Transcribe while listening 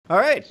All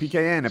right,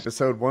 PKN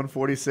episode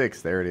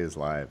 146. There it is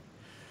live.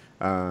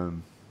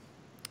 You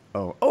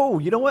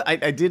know what?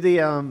 I did the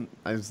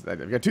I've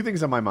got two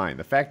things on my mind: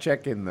 the fact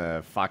check and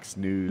the Fox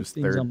News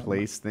third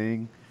place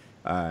thing.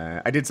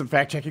 I did some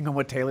fact checking on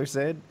what Taylor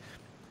said.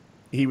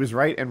 He was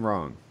right and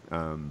wrong.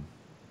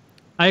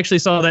 I actually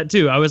saw that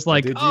too. I was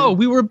like, oh,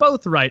 we were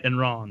both right and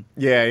wrong.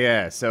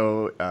 Yeah.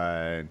 So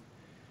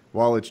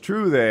while it's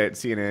true that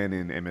CNN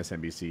and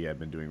MSNBC have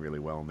been doing really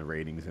well in the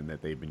ratings and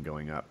that they've been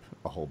going up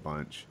a whole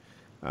bunch,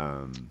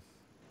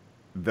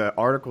 the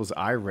articles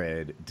I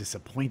read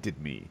disappointed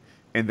me.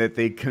 And that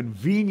they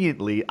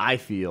conveniently, I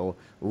feel,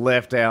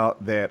 left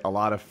out that a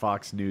lot of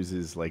Fox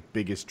News's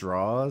biggest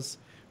draws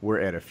were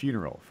at a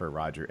funeral for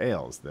Roger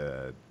Ailes,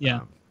 the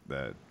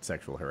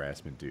sexual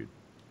harassment dude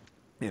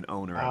and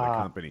owner of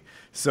the company.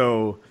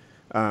 So,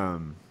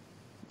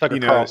 Tucker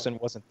Carlson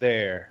wasn't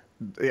there.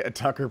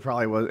 Tucker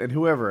probably was, and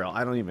whoever else,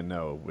 I don't even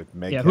know with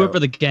Meg. Yeah,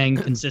 whoever the gang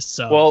consists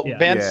of. Well,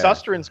 Van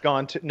Susteren's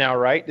gone now,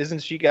 right?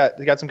 Isn't she got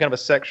some kind of a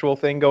sexual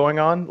thing going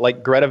on?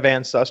 Like Greta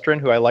Van Susteren,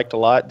 who I liked a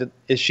lot.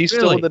 Is she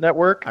still with the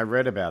network? I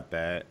read about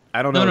that.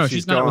 I don't know. No, if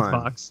she's gone. not with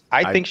Fox.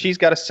 I think she's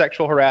got a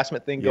sexual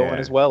harassment thing going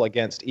as well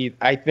against.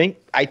 I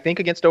think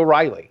against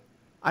O'Reilly.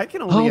 I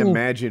can only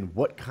imagine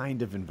what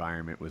kind of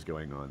environment was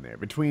going on there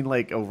between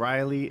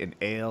O'Reilly and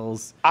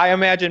Ailes. I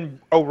imagine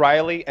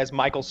O'Reilly as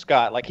Michael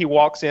Scott. Like he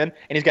walks in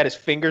and he's got his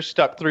fingers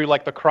stuck through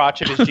the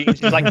crotch of his jeans.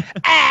 He's like,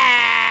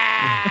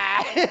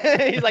 ah!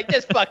 He's like,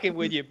 just fucking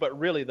with you. But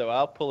really though,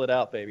 I'll pull it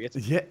out, baby. It's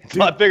a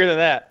lot bigger than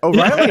that.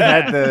 O'Reilly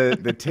had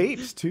the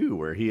tapes too,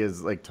 where he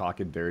is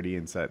talking dirty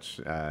and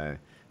such.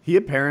 He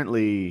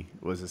apparently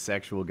was a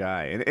sexual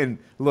guy. And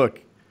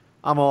look,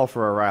 I'm all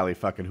for O'Reilly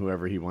fucking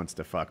whoever he wants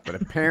to fuck, but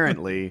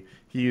apparently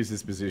he used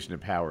his position of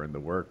power in the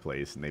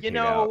workplace, and they paid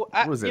out.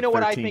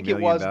 What I think it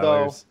was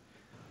though?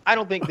 I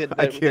don't think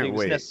that he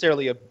was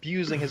necessarily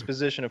abusing his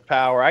position of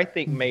power. I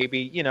think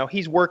maybe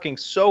he's working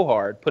so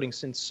hard, putting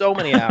in so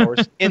many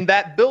hours in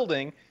that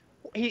building.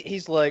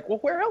 He's like, well,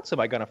 where else am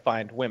I going to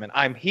find women?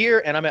 I'm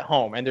here and I'm at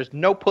home, and there's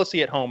no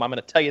pussy at home. I'm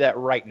going to tell you that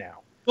right now.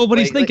 Well, what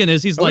he's thinking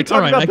is all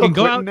right, I can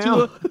go out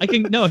to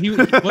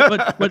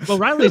what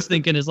O'Reilly's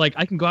thinking is I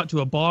can go out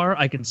to a bar,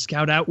 I can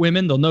scout out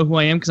women, they'll know who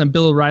I am because I'm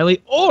Bill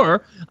O'Reilly,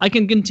 or I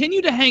can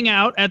continue to hang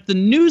out at the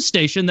news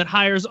station that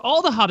hires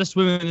all the hottest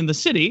women in the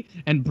city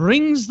and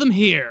brings them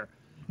here.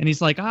 And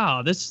he's like,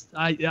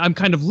 I'm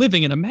kind of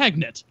living in a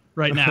magnet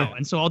right now,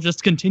 and so I'll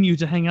just continue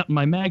to hang out in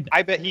my magnet.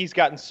 I bet he's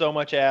gotten so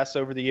much ass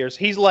over the years.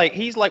 He's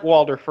like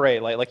Walter Frey,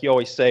 like you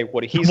always say,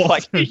 Woody. He's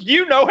like,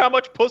 you know how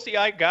much pussy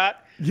I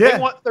got? Yeah. They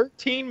want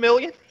 13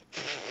 million.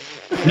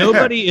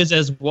 Nobody is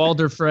as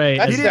Walter Frey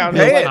as Bill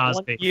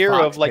Cosby. 1 year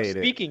of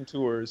speaking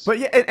tours. But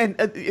and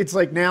it's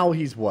now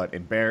he's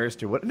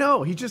embarrassed or what?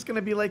 No, he's just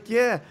gonna be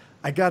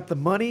I got the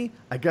money,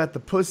 I got the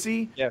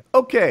pussy. Yeah.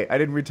 Okay, I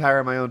didn't retire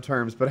on my own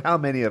terms, but how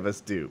many of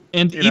us do?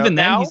 And even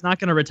then, he's not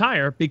gonna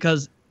retire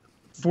because,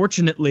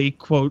 fortunately,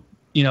 quote,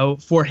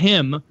 for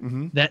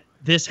him, that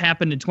this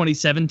happened in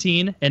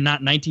 2017 and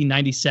not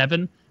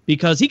 1997.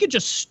 Because he could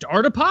just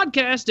start a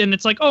podcast and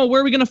it's where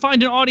are we going to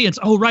find an audience?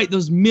 Oh, right,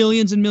 those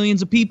millions and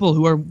millions of people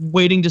who are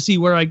waiting to see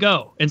where I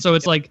go. And so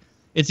it's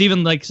it's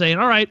even saying,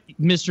 all right,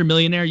 Mr.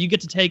 Millionaire, you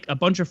get to take a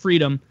bunch of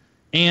freedom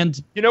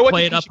and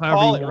play it up however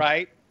you want.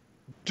 Right?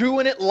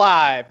 Doing it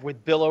live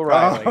with Bill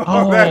O'Reilly.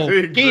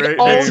 He'd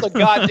own the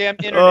goddamn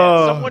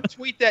internet. Someone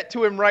tweet that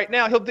to him right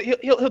now. He'll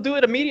do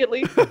it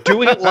immediately.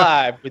 Doing it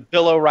live with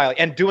Bill O'Reilly.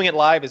 And doing it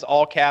live is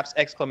all caps,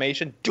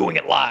 exclamation, doing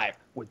it live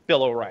with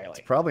Bill O'Reilly.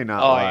 It's probably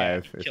not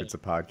live if it's a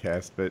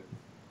podcast, but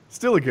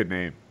still a good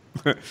name.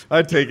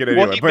 I'd take it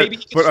anyway.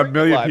 But a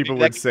million people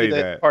would say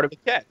that. Part of the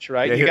catch,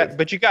 right? Yeah,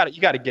 you got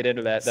to get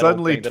into that.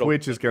 Suddenly,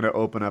 Twitch is going to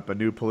open up a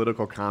new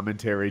political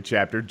commentary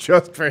chapter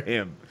just for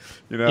him.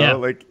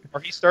 Or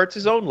he starts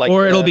his own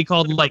or it'll be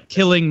called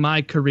Killing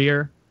My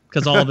Career,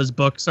 because all of his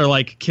books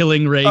are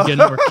Killing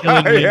Reagan or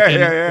Killing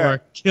Lincoln or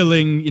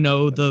Killing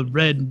the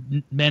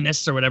Red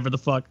Menace or whatever the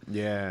fuck.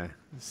 Yeah.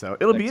 So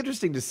it'll be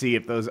interesting to see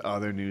if those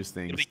other news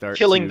things start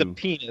killing the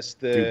penis,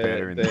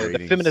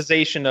 the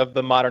feminization of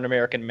the modern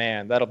American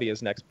man. That'll be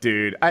his next.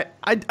 Dude, I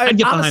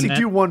honestly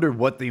do wonder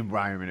what the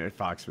environment at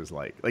Fox was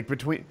like.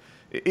 Between,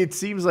 it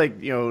seems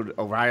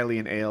O'Reilly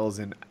and Ailes,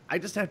 and I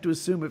just have to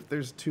assume if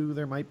there's two,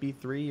 there might be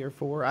 3 or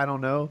 4. I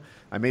don't know.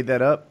 I made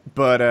that up,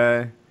 but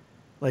are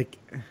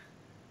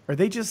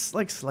they just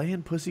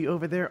slaying pussy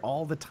over there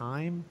all the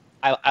time?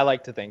 I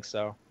like to think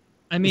so.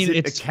 I mean,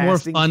 it's more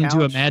fun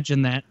to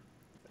imagine that.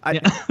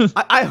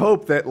 I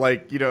hope that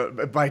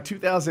by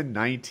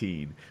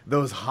 2019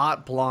 those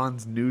hot blonde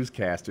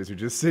newscasters are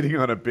just sitting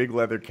on a big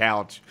leather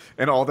couch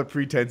and all the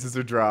pretenses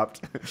are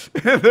dropped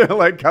and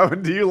they're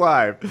coming to you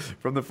live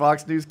from the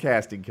Fox News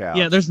casting couch.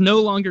 Yeah, there's no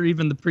longer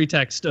even the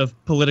pretext of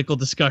political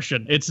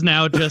discussion. It's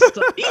now just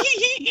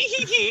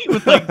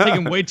with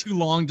taking way too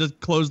long to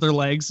close their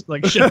legs,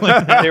 shit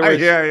like that.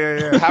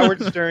 Yeah.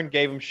 Howard Stern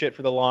gave him shit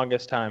for the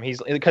longest time.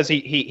 Because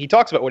he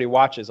talks about what he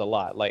watches a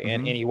lot,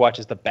 and he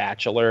watches The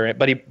Bachelor,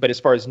 but he but as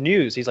far as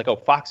news, he's like, oh,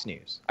 Fox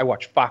News. I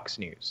watch Fox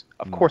News.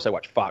 Of course I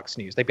watch Fox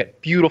News. They've got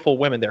beautiful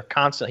women there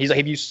constantly. He's like,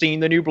 have you seen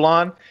the new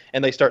blonde?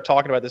 And they start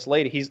talking about this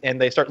lady. And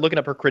they start looking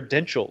up her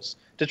credentials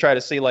to try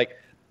to see, like,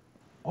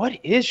 what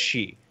is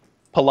she?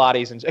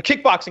 Pilates and a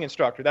kickboxing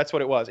instructor. That's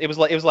what it was. It was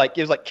like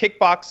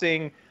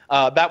kickboxing.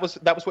 That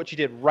was what she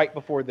did right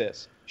before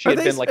this. She had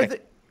been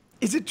like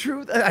is it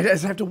true? I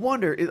just have to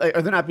wonder.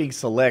 Are they not being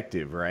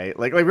selective, right?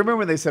 Like remember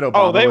when they said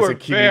Obama was a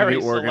community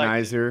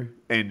organizer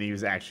and he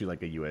was actually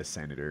like a U.S.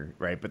 senator,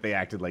 right? But they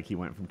acted like he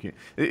went from.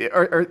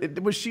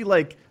 Was she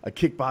like a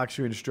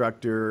kickboxer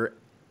instructor,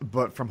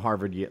 but from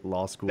Harvard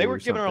Law School? They were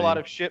giving her a lot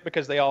of shit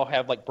because they all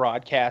have like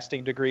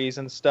broadcasting degrees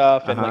and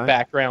stuff and like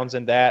backgrounds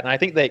in that. And I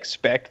think they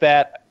expect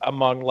that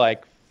among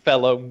like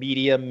fellow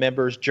media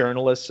members,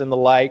 journalists, and the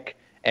like.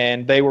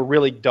 And they were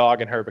really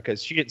dogging her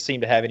because she didn't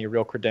seem to have any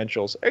real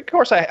credentials. Of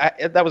course,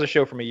 that was a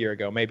show from a year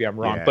ago. Maybe I'm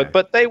wrong,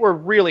 but they were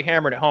really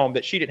hammering it home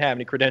that she didn't have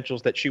any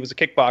credentials, that she was a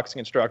kickboxing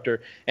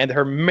instructor, and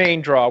her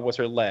main draw was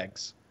her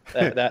legs.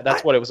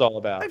 That's what it was all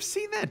about. I've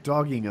seen that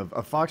dogging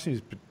of Fox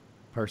News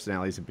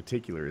personalities in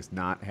particular is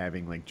not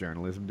having like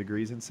journalism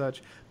degrees and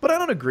such, but I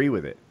don't agree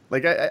with it.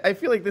 Like I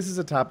feel like this is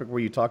a topic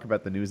where you talk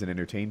about the news and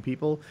entertain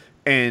people,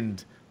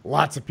 and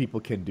lots of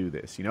people can do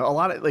this. You know, a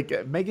lot of like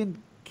Megyn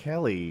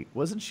Kelly,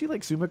 wasn't she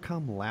like summa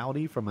cum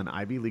laude from an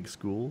Ivy League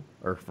school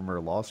or from her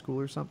law school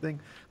or something?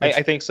 Like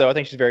I think so. I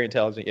think she's very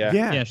intelligent.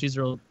 Yeah, she's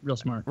real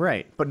smart.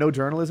 Right, but no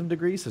journalism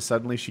degree, so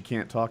suddenly she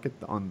can't talk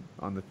on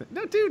the thing.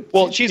 No, dude.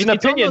 Well, she's an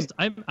opinion.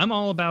 I'm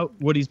all about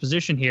Woody's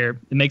position here.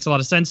 It makes a lot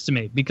of sense to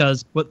me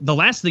because what the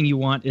last thing you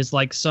want is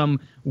like some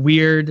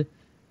weird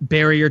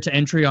barrier to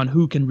entry on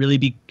who can really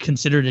be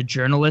considered a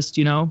journalist,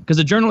 you know? Because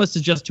a journalist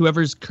is just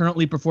whoever's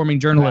currently performing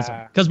journalism.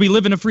 Because we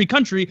live in a free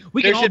country,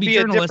 we can all be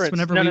journalists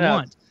whenever we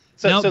want.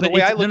 So the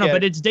way I look at it,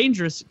 but it's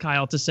dangerous,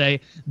 Kyle, to say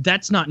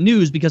that's not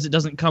news because it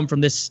doesn't come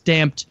from this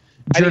stamped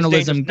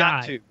journalism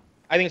guy.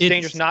 I think it's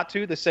dangerous not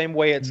to, the same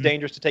way it's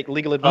dangerous to take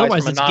legal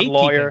advice from a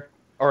non-lawyer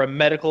or a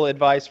medical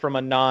advice from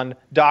a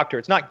non-doctor.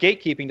 It's not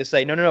gatekeeping to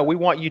say, no, we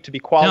want you to be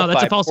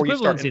qualified before you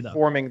start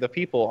informing the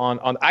people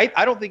on.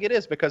 I don't think it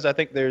is, because I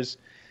think there's,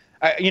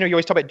 you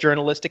always talk about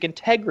journalistic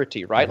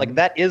integrity, right? Like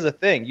that is a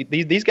thing.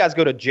 These guys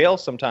go to jail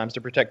sometimes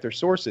to protect their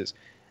sources.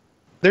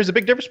 There's a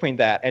big difference between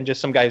that and just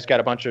some guy who's got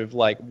a bunch of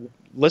like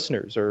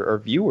listeners or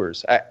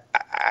viewers.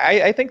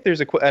 I think there's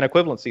an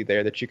equivalency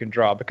there that you can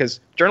draw,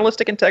 because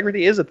journalistic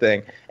integrity is a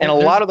thing. And a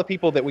lot of the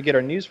people that we get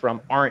our news from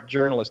aren't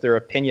journalists. They're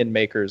opinion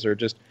makers or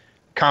just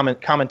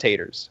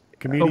commentators.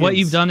 Comedians. But what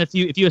you've done, if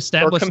you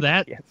establish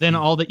that, then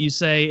all that you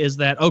say is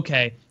that,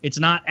 okay, it's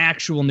not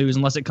actual news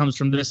unless it comes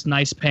from this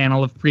nice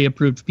panel of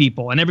pre-approved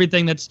people, and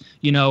everything that's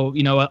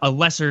a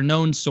lesser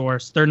known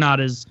source, they're not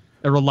as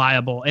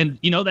reliable. And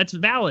that's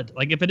valid.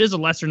 Like if it is a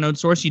lesser known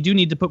source, you do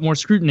need to put more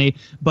scrutiny.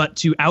 But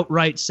to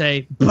outright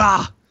say,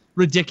 bah,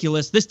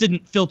 ridiculous, this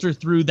didn't filter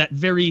through that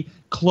very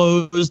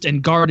closed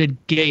and guarded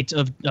gate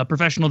of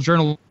professional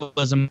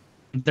journalism,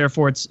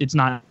 therefore it's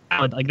not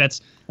valid. Like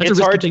that's a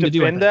risky thing to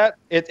do.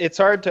 It's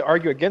hard to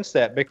argue against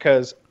that,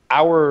 because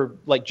our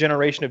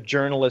generation of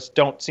journalists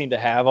don't seem to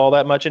have all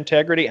that much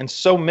integrity, and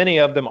so many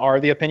of them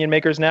are the opinion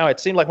makers now. It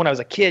seemed like when I was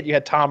a kid, you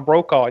had Tom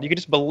Brokaw, and you could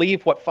just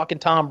believe what fucking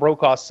Tom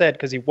Brokaw said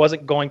because he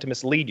wasn't going to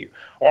mislead you.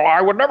 Or I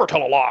would never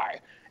tell a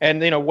lie.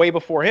 And way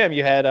before him,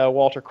 you had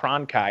Walter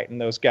Cronkite and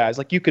those guys.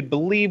 Like you could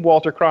believe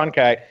Walter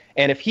Cronkite,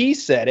 and if he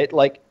said it,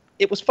 like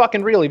it was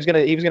fucking real. He was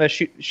gonna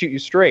shoot you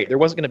straight. There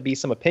wasn't gonna be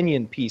some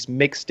opinion piece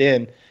mixed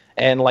in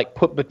and like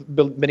put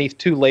beneath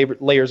two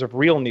layers of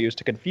real news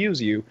to confuse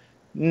you.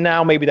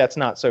 Now maybe that's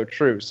not so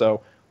true.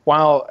 So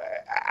while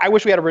I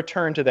wish we had a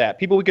return to that,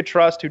 people we could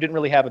trust who didn't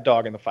really have a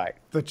dog in the fight.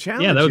 The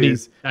challenge that would be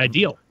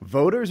ideal.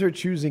 Voters are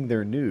choosing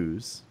their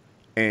news,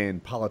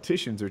 and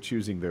politicians are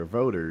choosing their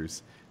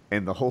voters,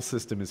 and the whole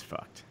system is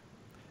fucked.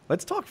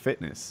 Let's talk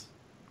fitness.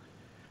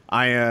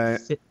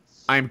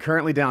 I'm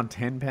currently down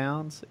 10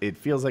 pounds. It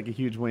feels like a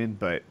huge win,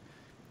 but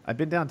I've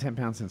been down 10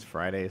 pounds since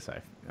Friday, so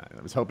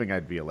I was hoping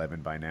I'd be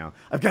 11 by now.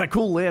 I've got a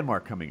cool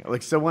landmark coming.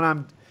 Like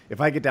so if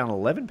I get down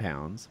 11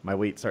 pounds, my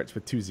weight starts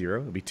with 20.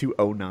 It'll be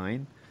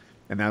 209,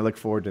 and I look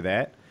forward to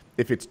that.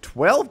 If it's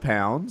 12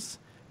 pounds,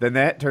 then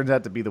that turns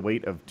out to be the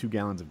weight of 2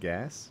 gallons of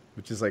gas,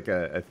 which is like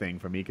a thing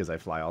for me because I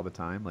fly all the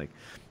time.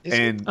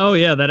 Oh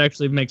yeah, that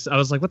actually makes. I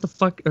was like, what the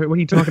fuck? What are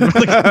you talking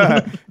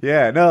about?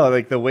 Yeah, no,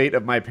 like the weight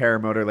of my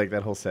paramotor, like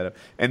that whole setup.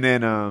 And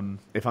then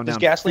if I'm down, does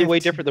gasoline weigh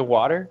different than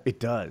water? It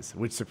does,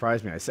 which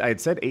surprised me. I had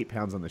said 8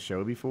 pounds on the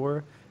show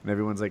before, and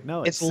everyone's like,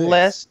 no, it's 6.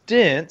 Less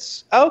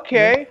dense.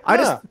 Okay.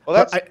 Yeah.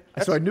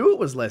 So I knew it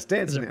was less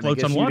dense, and I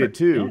guess you did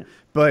too. Yeah.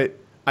 But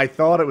I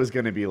thought it was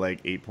going to be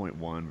like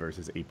 8.1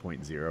 versus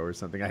 8.0 or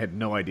something. I had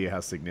no idea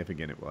how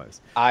significant it was.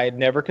 I had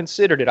never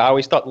considered it. I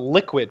always thought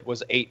liquid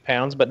was 8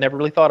 pounds, but never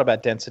really thought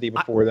about density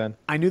before then.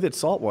 I knew that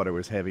salt water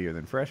was heavier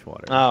than fresh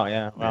water. Oh,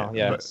 yeah. Well,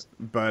 yeah.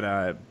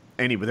 But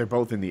anyway, they're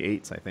both in the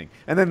 8s, I think.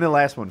 And then the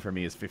last one for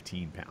me is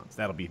 15 pounds.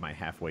 That'll be my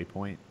halfway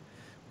point.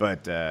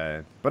 But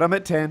I'm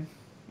at 10.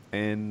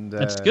 And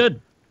that's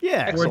good.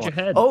 Yeah. Towards your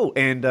head. Oh,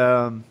 and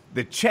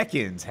the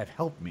check-ins have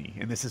helped me,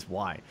 and this is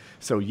why.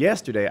 So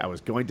yesterday, I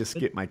was going to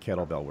skip my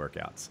kettlebell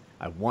workouts.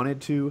 I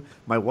wanted to.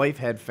 My wife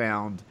had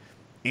found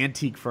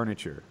antique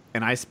furniture,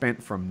 and I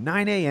spent from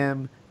 9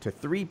 a.m. to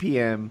 3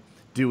 p.m.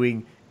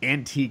 doing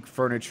antique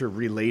furniture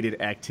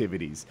related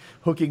activities,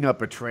 hooking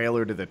up a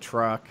trailer to the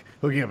truck,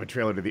 hooking up a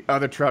trailer to the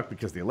other truck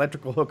because the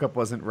electrical hookup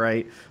wasn't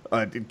right,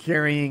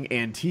 carrying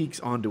antiques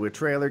onto a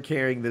trailer,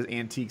 carrying the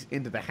antiques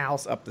into the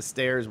house, up the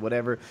stairs,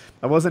 whatever.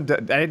 I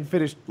didn't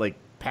finish like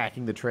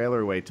packing the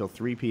trailer away till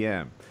 3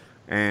 p.m.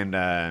 And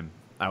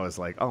I was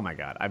like, oh my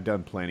God, I've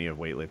done plenty of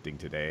weightlifting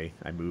today.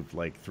 I moved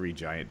like 3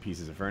 giant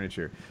pieces of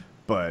furniture,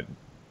 but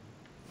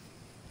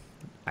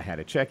I had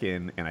a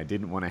check-in and I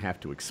didn't want to have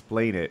to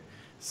explain it.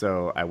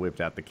 So I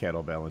whipped out the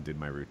kettlebell and did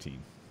my routine.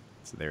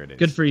 So there it is.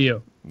 Good for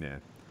you. Yeah.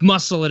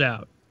 Muscle it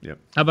out. Yep.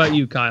 How about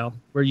you, Kyle?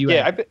 Where are you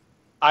at?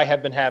 I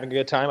have been having a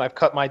good time. I've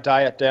cut my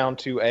diet down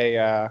to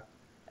a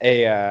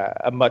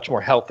much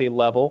more healthy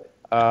level.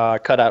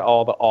 Cut out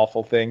all the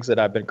awful things that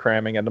I've been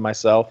cramming into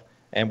myself.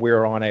 And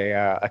we're on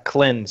a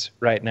cleanse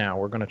right now.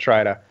 We're going to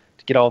try to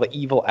get all the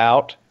evil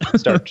out,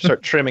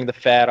 start trimming the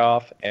fat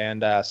off,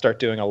 and start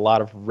doing a lot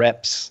of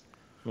reps,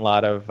 a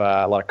lot of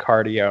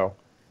cardio,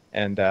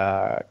 and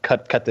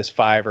cut this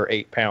 5 or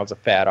 8 pounds of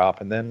fat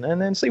off, and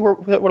then see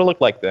what it'll look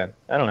like then.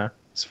 I don't know.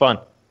 It's fun.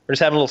 We're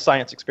just having a little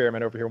science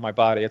experiment over here with my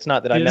body. It's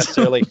not that I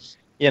necessarily,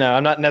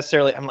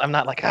 I'm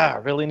not like, I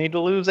really need to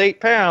lose 8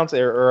 pounds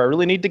or I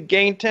really need to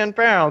gain 10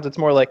 pounds. It's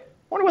more like, I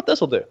wonder what this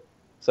will do.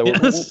 So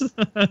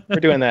we're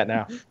doing that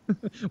now.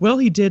 Well,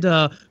 he did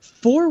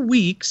 4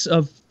 weeks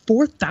of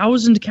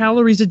 4,000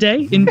 calories a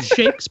day in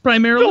shakes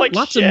primarily, like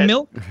lots shit. of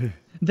milk.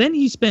 Then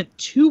he spent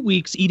 2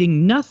 weeks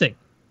eating nothing.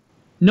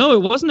 No,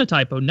 it wasn't a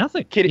typo.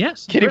 Nothing. Kitty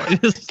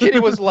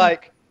was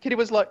like,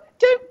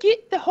 don't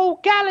get the whole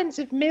gallons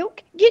of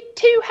milk. Get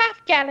 2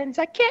 half gallons.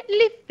 I can't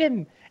lift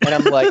them. And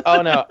I'm like,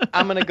 oh no,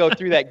 I'm gonna go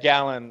through that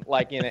gallon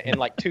like in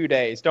like 2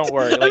 days. Don't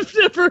worry. Like, I've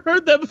never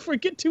heard that before.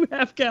 Get 2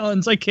 half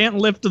gallons. I can't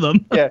lift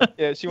them.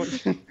 yeah. She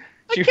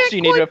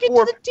needed a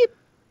 4.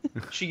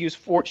 She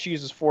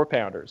uses 4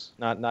 pounders,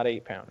 not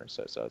 8 pounders.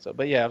 So.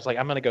 But yeah, I was like,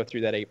 I'm gonna go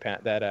through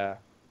that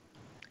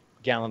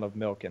gallon of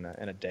milk in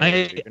a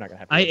day. You're not gonna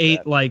have to I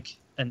ate like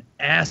an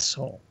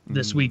asshole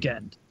this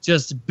weekend,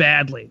 just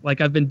badly. Like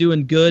I've been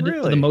doing good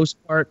for the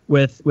most part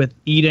with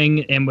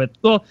eating and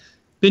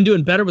been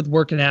doing better with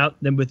working out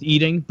than with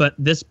eating. But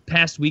this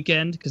past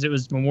weekend, because it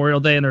was Memorial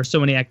Day and there were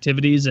so many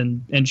activities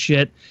and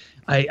shit,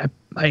 I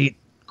ate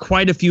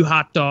quite a few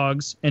hot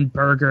dogs and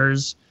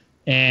burgers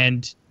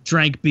and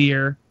drank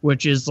beer,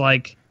 which is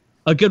like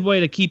a good way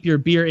to keep your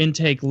beer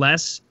intake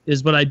less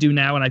is what I do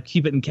now, and I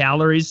keep it in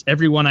calories.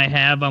 Every one I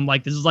have, I'm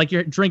like, this is like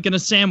you're drinking a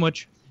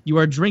sandwich. You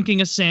are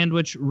drinking a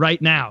sandwich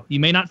right now. You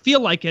may not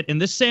feel like it,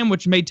 and this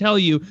sandwich may tell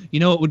you,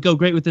 what would go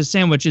great with this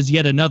sandwich is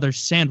yet another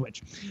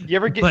sandwich. Do you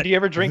ever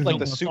drink like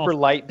the super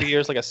light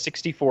beers, like a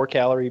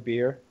 64-calorie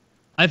beer?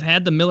 I've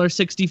had the Miller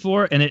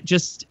 64, and it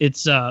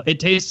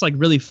tastes like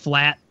really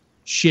flat,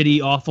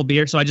 shitty, awful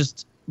beer. So it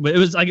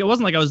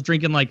wasn't like I was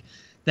drinking like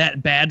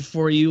that bad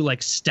for you,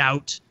 like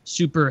stout,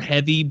 super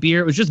heavy beer.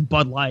 It was just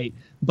Bud Light,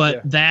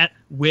 but that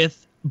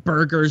with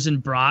burgers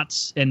and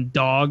brats and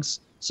dogs.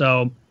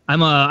 So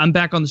I'm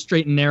back on the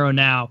straight and narrow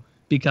now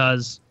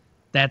because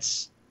I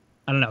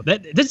don't know.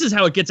 This is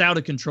how it gets out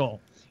of control.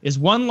 Is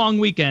one long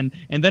weekend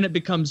and then it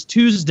becomes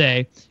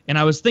Tuesday. And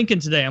I was thinking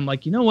today, I'm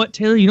like, you know what,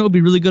 Taylor, what would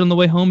be really good on the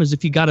way home is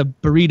if you got a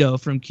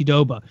burrito from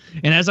Qdoba.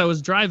 And as I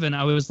was driving,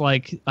 I was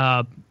like,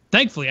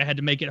 thankfully I had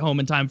to make it home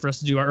in time for us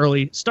to do our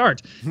early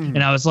start.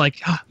 And I was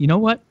like, you know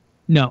what?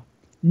 No.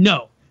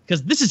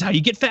 Because this is how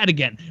you get fat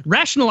again.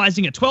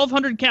 Rationalizing a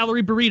 1,200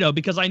 calorie burrito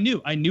because I knew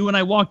when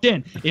I walked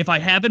in, if I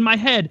have in my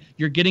head,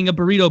 you're getting a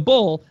burrito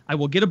bowl, I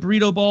will get a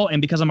burrito bowl.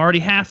 And because I'm already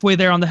halfway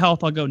there on the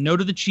health, I'll go no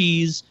to the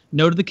cheese,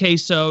 no to the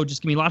queso,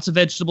 just give me lots of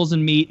vegetables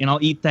and meat and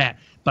I'll eat that.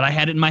 But I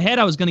had it in my head,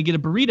 I was going to get a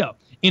burrito.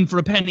 In for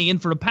a penny, in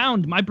for a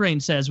pound, my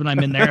brain says when I'm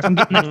in there. If I'm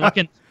getting that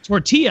fucking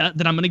tortilla,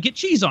 then I'm going to get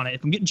cheese on it.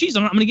 If I'm getting cheese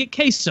on it, I'm going to get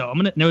queso.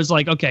 And it was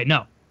like, okay,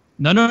 no.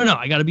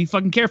 I got to be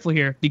fucking careful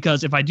here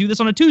because if I do this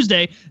on a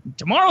Tuesday,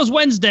 tomorrow's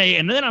Wednesday,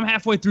 and then I'm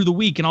halfway through the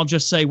week, and I'll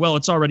just say, well,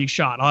 it's already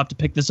shot. I'll have to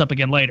pick this up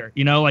again later.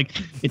 Like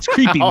it's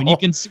creepy when you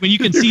can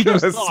see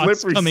those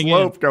thoughts coming in.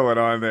 Slope going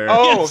on there.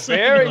 Oh, yes,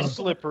 very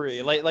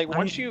slippery. Like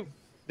once you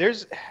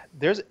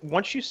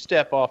once you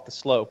step off the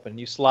slope and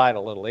you slide a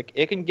little,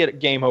 it can get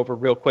game over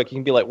real quick. You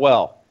can be like,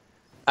 well,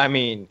 I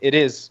mean, it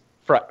is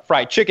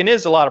fried chicken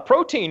is a lot of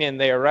protein in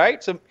there,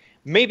 right? So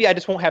maybe I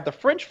just won't have the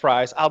French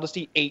fries. I'll just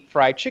eat 8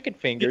 fried chicken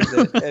fingers.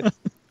 And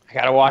I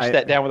got to wash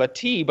that down with a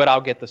tea, but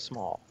I'll get the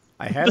small.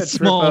 I had a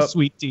small trip up,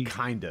 sweet tea.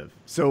 Kind of.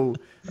 So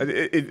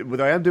what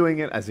I am doing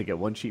it, I think, at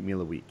one cheat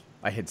meal a week.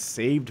 I had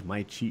saved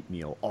my cheat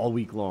meal all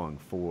week long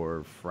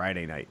for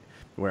Friday night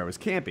where I was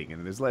camping,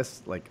 and there's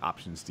less like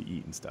options to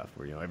eat and stuff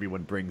where,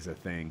 everyone brings a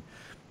thing.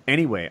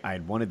 Anyway, I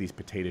had wanted these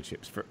potato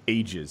chips for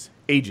ages.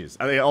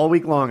 All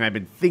week long, I've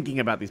been thinking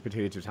about these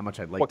potato chips, how much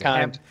I'd like to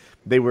have.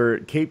 They were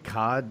Cape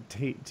Cod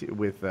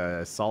with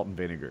salt and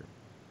vinegar.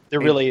 They're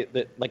really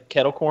like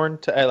kettle corn,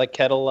 like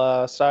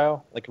kettle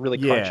style, like really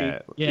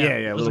crunchy.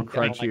 Yeah, a little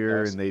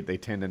crunchier, and they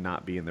tend to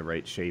not be in the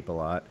right shape a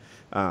lot.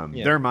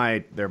 They're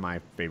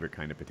my favorite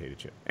kind of potato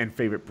chip, and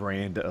favorite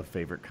brand of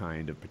favorite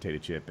kind of potato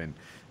chip,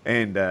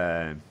 and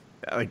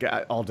like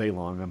all day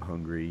long I'm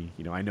hungry.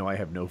 You know I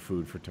have no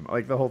food for tomorrow,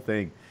 like the whole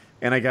thing.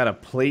 And I got a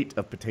plate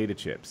of potato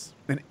chips,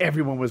 and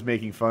everyone was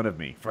making fun of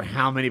me for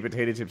how many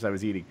potato chips I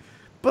was eating.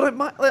 But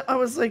I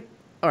was like,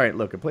 all right,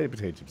 look, a plate of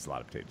potato chips is a lot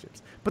of potato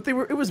chips. But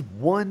it was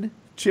one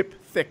chip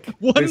thick.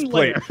 One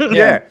layer.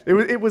 Yeah.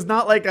 It was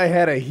not like I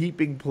had a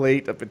heaping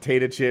plate of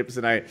potato chips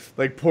and I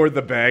like poured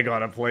the bag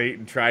on a plate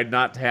and tried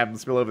not to have them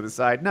spill over the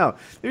side. No,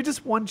 they were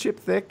just one chip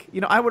thick.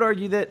 You know, I would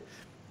argue that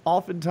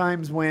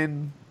oftentimes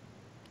when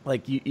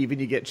like you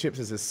get chips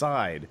as a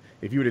side,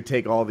 if you were to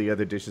take all the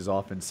other dishes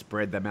off and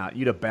spread them out,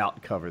 you'd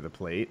about cover the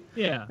plate.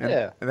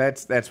 Yeah. And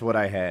that's what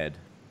I had.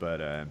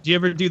 But do you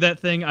ever do that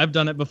thing? I've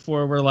done it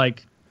before where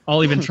like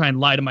I'll even try and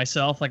lie to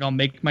myself. Like I'll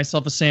make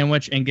myself a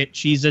sandwich and get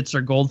Cheez-Its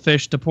or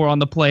Goldfish to pour on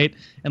the plate.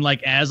 And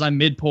like as I'm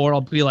mid-pour,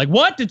 I'll be like,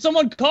 "What? Did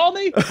someone call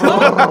me?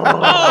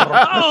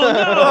 Oh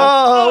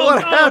no!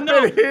 What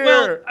happened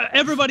here?" Well,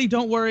 everybody,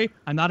 don't worry.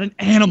 I'm not an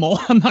animal.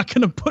 I'm not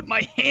going to put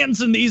my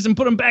hands in these and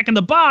put them back in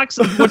the box.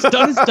 What's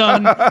done is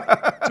done.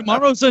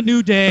 Tomorrow's a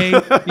new day.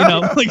 You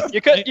know, like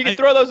you can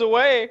throw those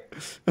away.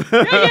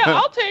 Yeah,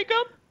 I'll take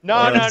them. No.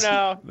 I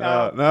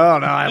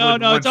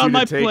wouldn't want it's on you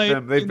my to take plate,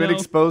 them. They've been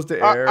exposed to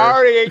air. I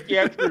already ate the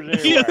extras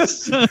anyway.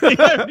 Yes, I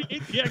already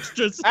ate the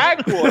extras.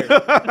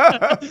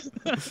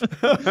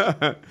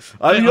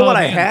 You know what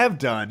I have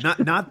done?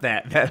 Not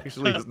that. That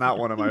actually is not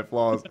one of my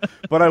flaws.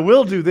 But I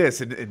will do this,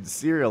 in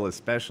cereal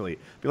especially.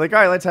 Be like,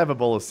 all right, let's have a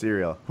bowl of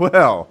cereal.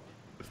 Well,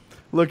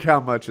 look how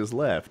much is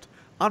left.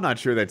 I'm not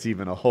sure that's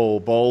even a whole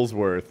bowl's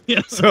worth.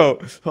 Yeah.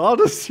 So I'll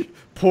just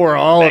pour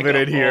all of it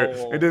in here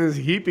into this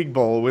heaping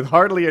bowl with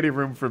hardly any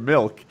room for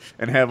milk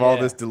and have all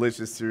this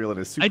delicious cereal in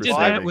a super I did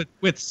that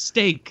with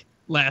steak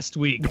last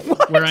week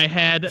where I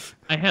had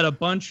a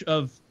bunch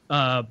of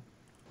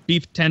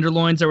beef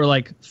tenderloins that were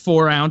like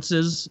 4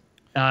 ounces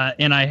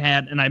and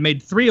I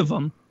made 3 of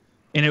them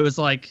and it was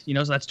like, you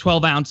know, so that's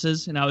 12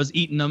 ounces and I was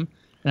eating them.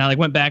 And I like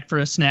went back for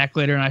a snack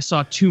later, and I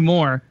saw 2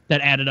 more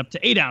that added up to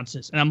 8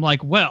 ounces. And I'm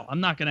like, well, I'm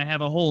not going to have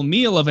a whole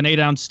meal of an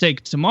 8-ounce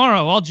steak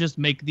tomorrow. I'll just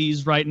make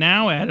these right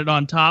now, add it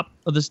on top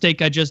of the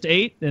steak I just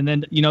ate, and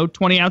then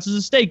 20 ounces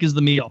of steak is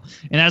the meal.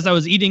 And as I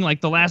was eating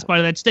like the last bite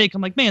of that steak,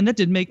 I'm like, man, that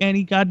didn't make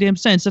any goddamn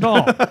sense at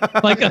all.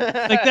 like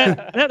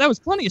that was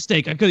plenty of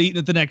steak I could have eaten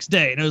it the next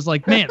day. And it was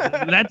like, man,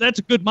 that's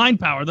a good mind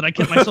power that I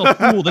kept myself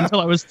fooled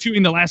until I was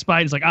chewing the last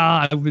bite. It's like,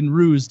 I've been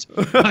rused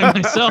by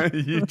myself.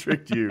 You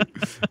tricked you.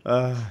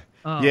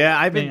 Yeah,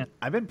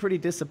 I've been pretty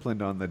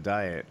disciplined on the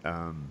diet.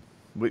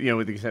 With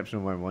the exception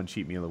of my one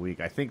cheat meal a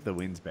week. I think the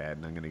wind's bad,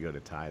 and I'm going to go to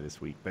Thai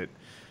this week. But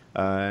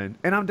and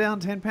I'm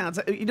down 10 pounds.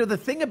 The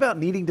thing about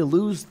needing to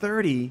lose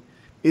 30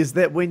 is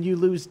that when you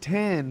lose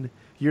 10,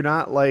 you're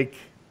not like,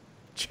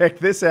 check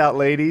this out,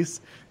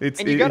 ladies.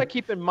 You got to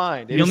keep in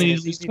mind. You only need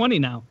to lose 20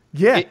 now.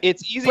 Yeah.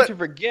 It's easy to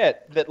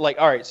forget that, like,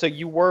 all right, so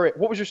you were,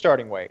 what was your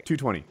starting weight?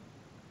 220.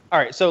 All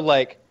right, so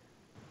like,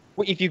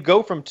 if you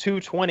go from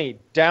 220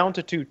 down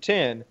to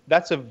 210,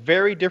 that's a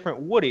very different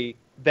Woody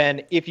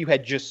than if you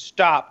had just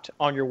stopped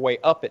on your way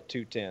up at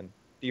 210.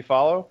 Do you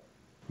follow?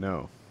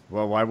 No.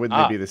 Well, why wouldn't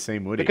they be the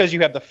same Woody? Because you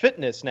have the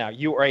fitness now.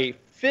 You are a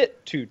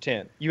fit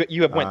 210.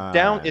 You have went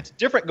down. It's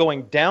different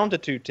going down to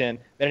 210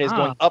 than it is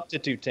going up to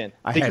 210.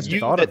 I hadn't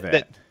thought of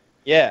that.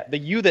 The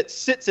you that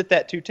sits at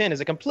that 210 is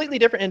a completely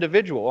different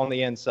individual on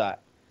the inside.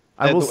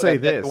 I will say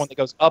this. The one that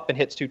goes up and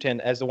hits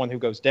 210 as the one who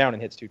goes down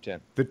and hits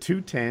 210. The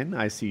 210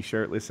 I see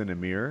shirtless in a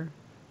mirror.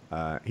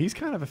 He's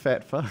kind of a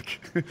fat fuck.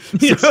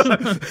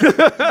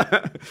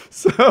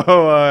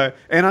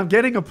 And I'm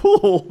getting a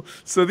pool.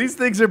 So these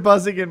things are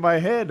buzzing in my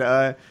head.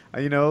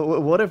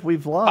 What if we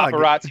vlog?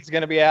 Paparazzi's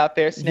going to be out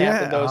there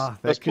snapping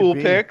those pool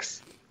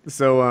pics.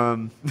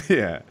 So,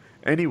 yeah.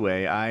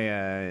 Anyway,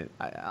 I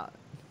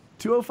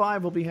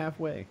 205 will be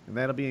halfway, and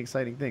that'll be an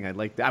exciting thing.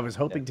 I was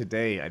hoping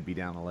today I'd be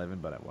down 11,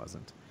 but I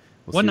wasn't.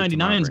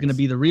 199 is going to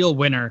be the real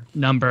winner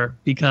number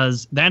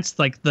because that's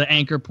like the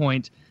anchor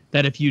point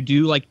that if you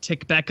do like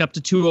tick back up to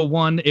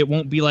 201, it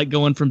won't be like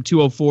going from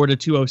 204 to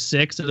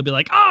 206. It'll be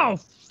like, oh,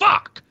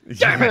 fuck.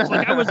 Damn it.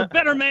 Like I was a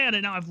better man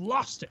and now I've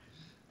lost it.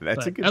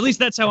 At least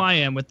that's how I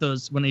am with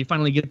those. When you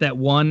finally get that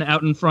 1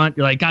 out in front,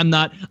 you're like, I'm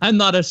not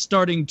a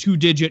starting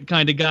 2-digit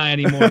kind of guy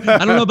anymore. I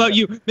don't know about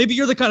you. Maybe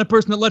you're the kind of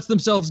person that lets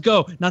themselves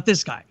go. Not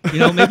this guy.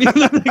 Maybe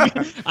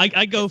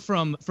I go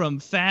from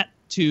fat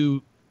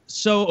to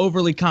so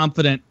overly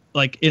confident,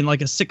 like in like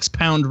a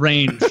 6-pound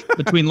range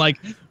between like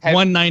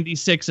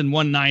 196 and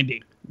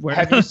 190.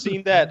 Have you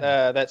seen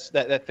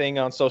that thing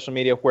on social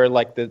media where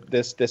like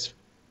this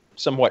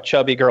somewhat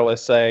chubby girl is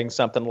saying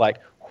something like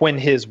when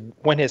his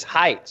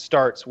height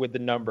starts with the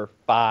number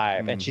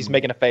 5 and she's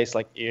making a face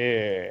like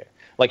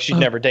like she'd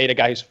never date a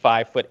guy who's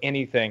 5 foot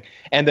anything,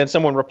 and then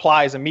someone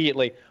replies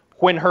immediately,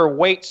 when her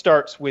weight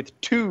starts with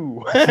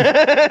 2.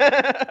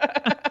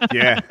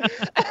 Yeah.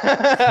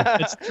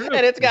 It's true.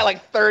 And it's got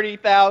like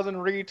 30,000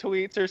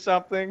 retweets or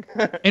something.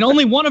 And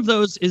only one of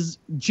those is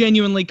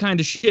genuinely kind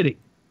of shitty.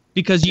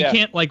 Because you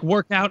can't like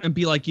work out and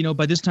be like,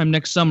 by this time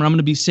next summer I'm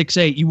gonna be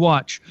 6'8". You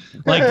watch,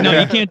 like, no,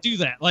 you can't do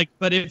that. Like,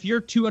 but if you're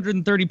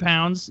 230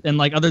 pounds and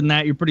like other than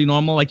that you're pretty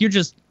normal, like you're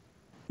just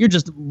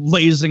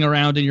lazing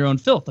around in your own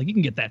filth. Like you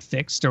can get that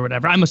fixed or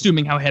whatever. I'm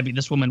assuming how heavy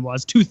this woman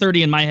was.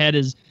 230 in my head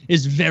is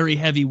very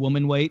heavy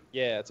woman weight.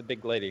 Yeah, it's a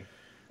big lady.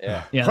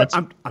 Yeah. Yeah.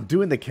 I'm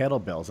doing the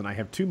kettlebells and I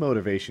have 2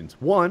 motivations.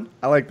 1,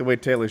 I like the way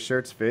Taylor's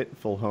shirts fit,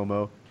 full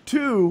homo.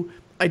 2,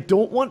 I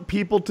don't want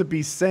people to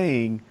be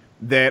saying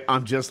that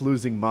I'm just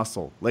losing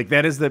muscle. Like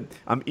that is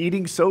I'm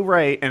eating so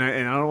right, and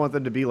I don't want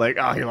them to be like,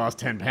 oh, he lost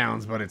 10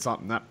 pounds, but it's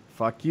something that,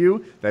 fuck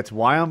you. That's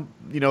why I'm,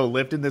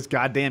 lifting this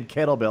goddamn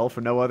kettlebell for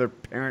no other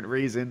apparent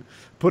reason.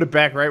 Put it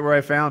back right where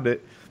I found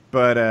it.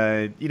 But,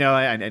 I need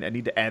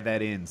to add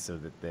that in so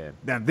that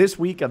now this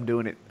week I'm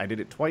doing it. I did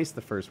it twice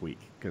the first week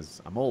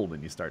because I'm old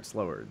and you start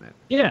slower than that.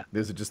 Yeah.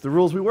 Those are just the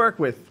rules we work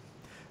with.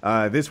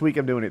 This week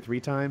I'm doing it 3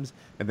 times,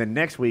 and then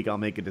next week I'll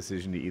make a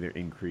decision to either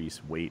increase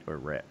weight or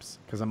reps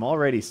because I'm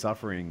already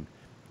suffering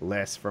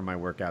less from my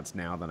workouts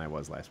now than I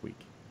was last week.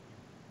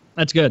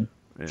 That's good.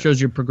 Yeah.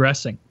 Shows you're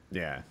progressing.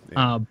 Yeah.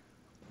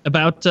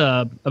 About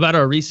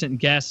our recent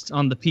guest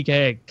on the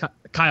PKA,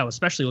 Kyle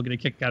especially will get a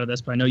kick out of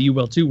this, but I know you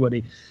will too,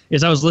 Woody.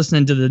 Is I was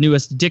listening to the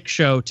newest Dick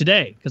show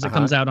today because it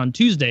comes out on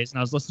Tuesdays, and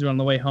I was listening to it on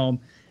the way home,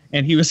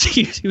 and he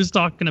was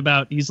talking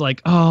about, he's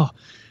like,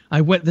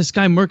 this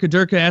guy Mirka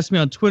Durka asked me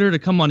on Twitter to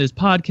come on his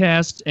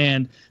podcast,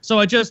 and so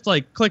I just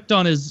like clicked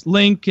on his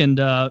link, and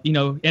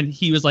and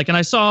he was like, and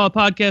I saw a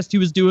podcast he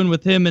was doing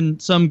with him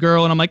and some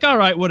girl, and I'm like, all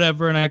right,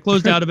 whatever, and I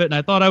closed out of it, and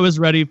I thought I was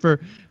ready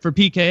for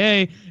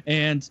PKA,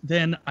 and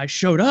then I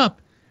showed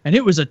up, and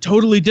it was a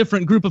totally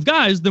different group of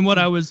guys than what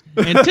I was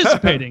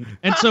anticipating.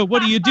 And so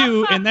what do you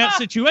do in that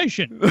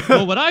situation?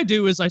 Well, what I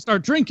do is I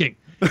start drinking.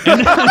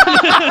 And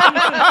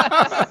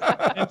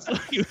so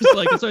he was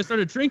like, and so I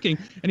started drinking,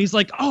 and he's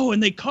like, oh,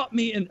 and they caught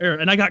me, and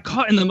I got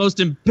caught in the most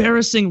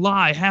embarrassing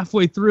lie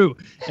halfway through.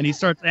 And he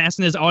starts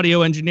asking his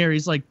audio engineer,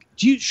 he's like,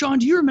 Sean,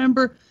 do you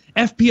remember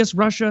FPS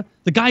Russia,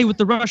 the guy with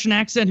the Russian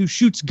accent who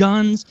shoots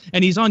guns,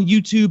 and he's on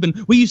YouTube,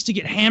 and we used to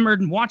get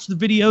hammered and watch the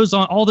videos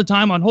all the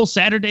time on whole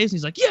Saturdays? And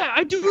he's like, yeah,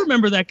 I do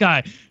remember that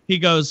guy. He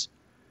goes,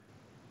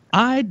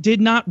 I did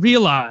not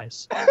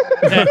realize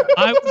that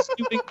I was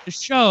doing the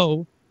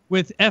show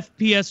with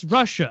FPS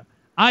Russia.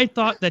 I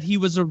thought that he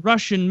was a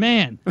Russian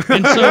man.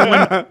 And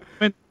so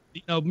when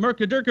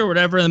Mirka Durka or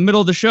whatever in the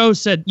middle of the show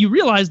said, you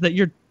realize that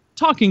you're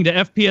talking to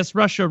FPS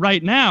Russia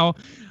right now,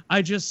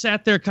 I just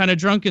sat there kind of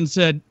drunk and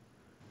said,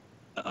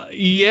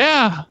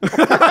 yeah.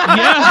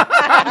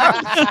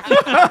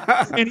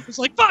 And he was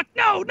like, fuck,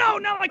 no,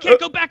 I can't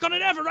go back on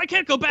it ever. I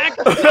can't go back.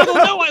 They'll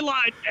know I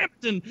lied.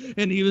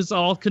 And he was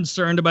all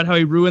concerned about how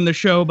he ruined the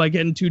show by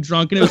getting too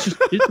drunk. And it was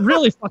it's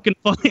really fucking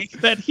funny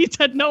that he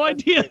had no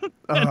idea.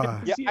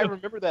 Yeah, I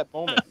remember that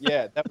moment.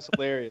 Yeah, that was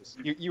hilarious.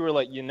 You were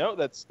like,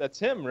 that's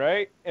him,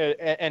 right?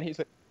 And he's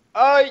like,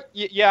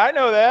 yeah, I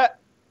know that.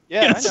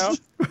 Yeah, yes. I know.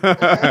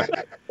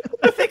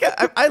 I think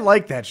I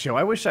like that show.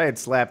 I wish I had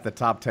slapped the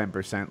top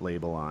 10%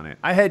 label on it.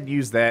 I had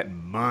used that in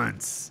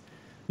months.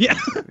 Yeah,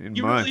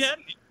 you months. Really had.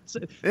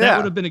 That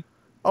would have been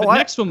the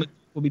next one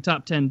will be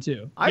top 10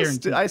 too.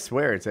 I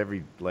swear it's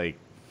every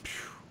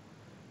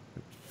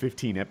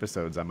 15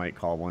 episodes. I might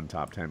call one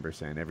top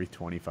 10%. Every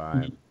 25.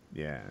 Mm-hmm.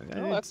 Yeah.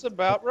 Well, that's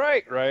about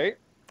right?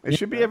 It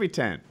should be every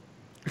 10.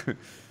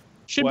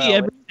 Should be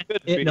every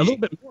 10. A little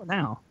bit more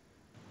now.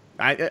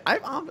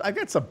 I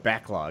got some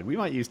backlog. We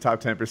might use top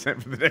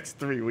 10% for the next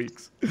 3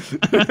 weeks. It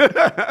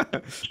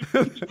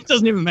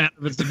doesn't even matter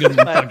if it's a good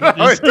one.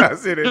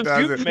 It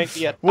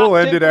doesn't. We'll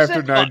end it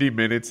after 90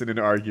 minutes in an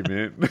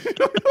argument.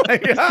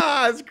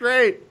 It's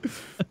great.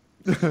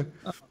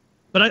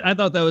 But I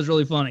thought that was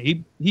really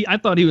funny. I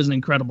thought he was an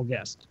incredible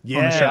guest.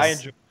 Yeah, I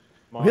enjoyed.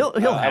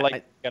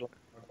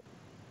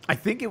 I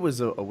think it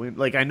was a win.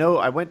 Like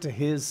I went to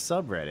his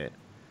subreddit,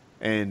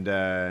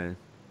 and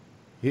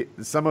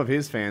some of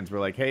his fans were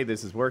like, hey,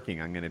 this is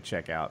working. I'm going to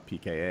check out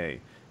PKA.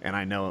 And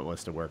I know it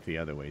was to work the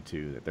other way,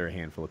 too, that there are a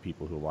handful of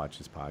people who watch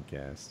his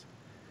podcast.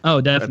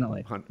 Oh,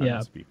 definitely.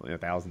 Hundreds of people.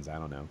 Thousands, I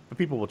don't know. But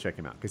people will check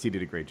him out because he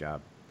did a great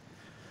job.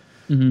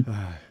 Mm-hmm.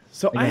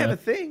 So I have a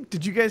thing.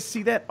 Did you guys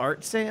see that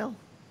art sale?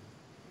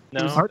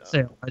 No. It was art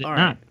sale. I did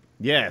not.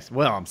 Yes.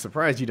 Well, I'm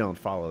surprised you don't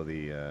follow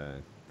the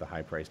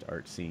high-priced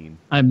art scene.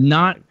 I'm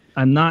not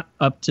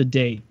up to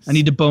date. I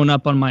need to bone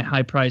up on my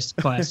high-priced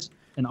class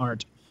in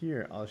art.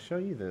 Here, I'll show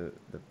you the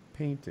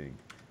painting.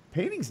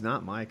 Painting's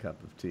not my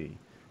cup of tea.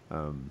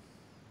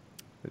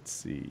 Let's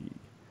see.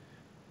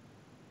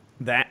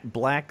 That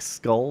black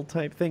skull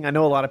type thing. I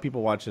know a lot of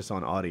people watch this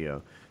on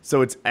audio.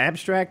 So it's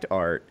abstract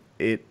art.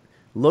 It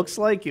looks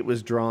like it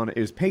was drawn. It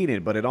was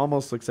painted, but it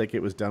almost looks like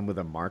it was done with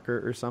a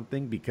marker or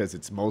something because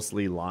it's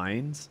mostly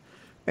lines.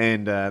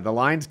 And the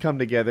lines come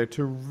together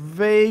to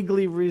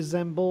vaguely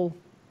resemble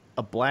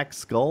a black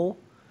skull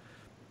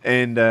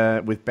and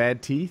with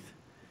bad teeth.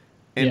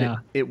 And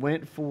it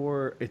went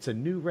for, it's a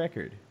new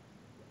record,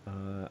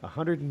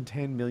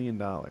 $110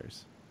 million.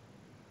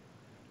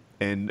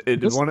 And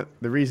one of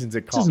the reasons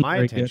it caught my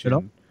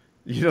attention,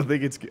 you don't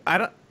think it's good? I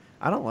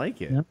don't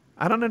like it. Yeah.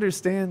 I don't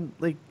understand.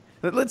 Like,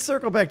 let's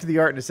circle back to the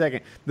art in a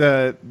second.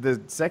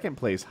 The second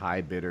place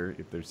high bidder,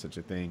 if there's such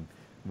a thing,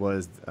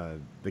 was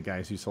the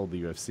guys who sold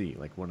the UFC,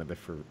 like one of the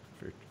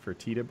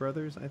Fertitta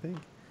brothers, I think.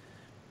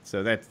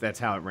 So that's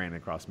how it ran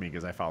across me,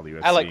 because I follow the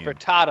UFC. I like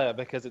frittata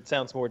because it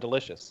sounds more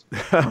delicious.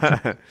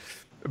 But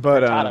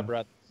Frittata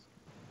brothers.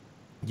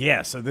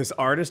 Yeah, so this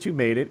artist who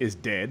made it is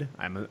dead.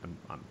 I'm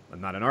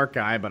not an art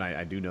guy, but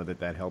I do know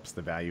that helps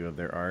the value of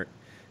their art.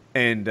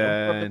 And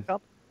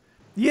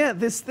yeah,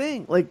 this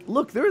thing, like,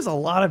 look, there's a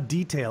lot of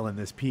detail in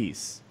this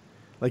piece.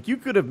 Like, you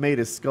could have made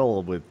a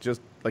skull with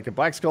just, like, a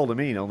black skull to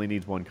me only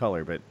needs one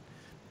color, but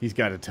he's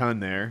got a ton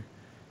there.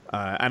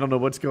 I don't know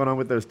what's going on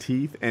with those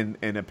teeth, and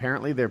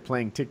apparently they're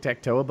playing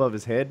tic-tac-toe above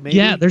his head, maybe?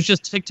 Yeah, there's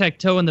just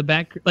tic-tac-toe in the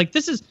back. Like,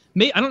 this is,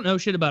 I don't know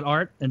shit about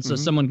art, and so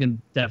someone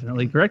can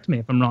definitely correct me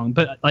if I'm wrong,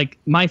 but, like,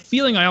 my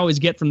feeling I always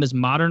get from this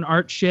modern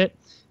art shit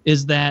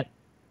is that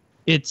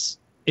it's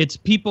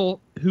people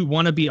who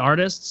want to be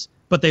artists,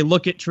 but they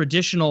look at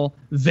traditional,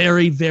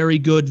 very, very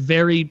good,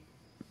 very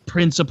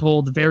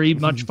principled, very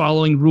much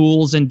following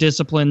rules and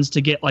disciplines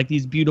to get, like,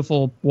 these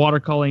beautiful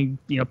watercoloring,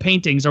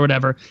 paintings or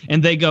whatever,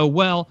 and they go,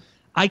 well,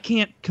 I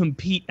can't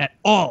compete at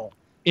all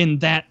in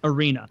that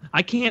arena.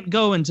 I can't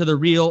go into the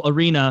real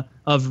arena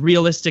of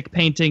realistic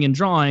painting and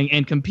drawing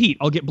and compete.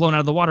 I'll get blown out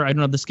of the water. I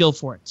don't have the skill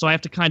for it. So I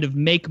have to kind of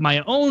make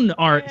my own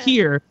art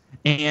here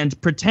and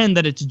pretend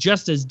that it's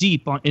just as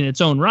deep in its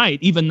own right,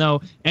 even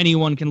though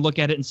anyone can look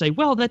at it and say,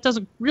 well, that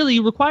doesn't really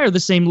require the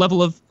same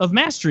level of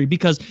mastery,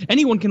 because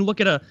anyone can look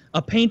at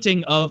a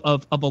painting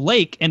of a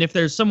lake, and if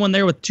there's someone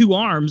there with two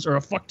arms or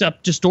a fucked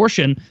up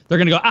distortion, they're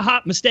going to go,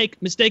 aha, mistake,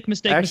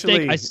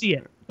 actually, I see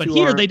it. But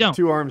here they don't.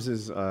 Two arms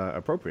is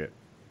appropriate.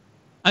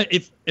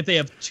 If they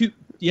have two,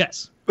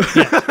 yes.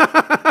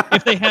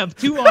 If they have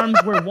two arms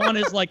where one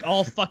is like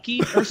all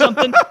fucky or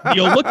something,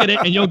 you'll look at it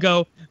and you'll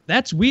go,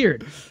 that's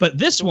weird. But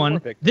this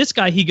one, this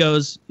guy, he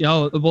goes,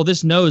 well,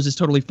 this nose is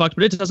totally fucked,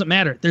 but it doesn't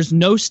matter. There's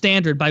no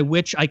standard by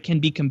which I can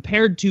be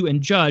compared to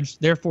and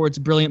judged. Therefore, it's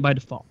brilliant by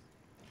default.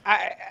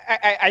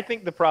 I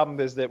think the problem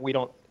is that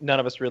none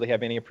of us really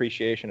have any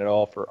appreciation at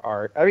all for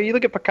art. I mean, you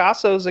look at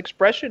Picasso's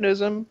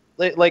expressionism,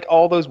 like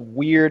all those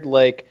weird,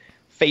 like,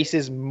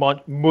 faces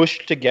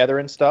mushed together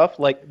and stuff.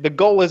 Like, the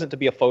goal isn't to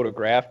be a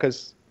photograph,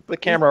 because the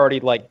camera already,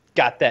 like,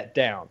 got that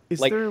down. Is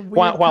like, there a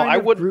weird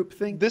kind of group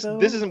thing, this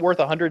isn't worth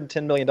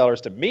 $110 million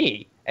to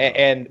me,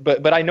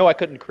 but I know I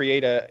couldn't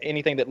create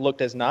anything that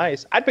looked as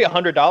nice. I'd pay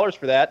 $100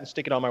 for that and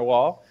stick it on my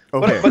wall.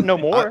 Okay. But no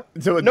more.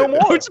 No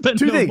more.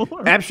 Two things.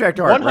 Abstract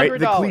art, right?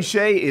 The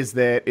cliche is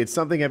that it's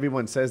something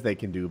everyone says they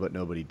can do, but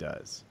nobody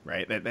does,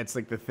 right? That's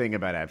like the thing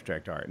about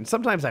abstract art. And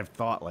sometimes I've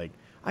thought, like,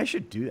 I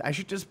should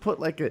just put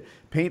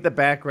paint the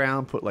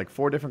background, put like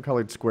 4 different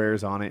colored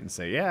squares on it and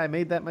say, yeah, I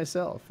made that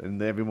myself.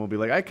 And everyone will be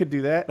like, I could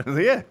do that. I was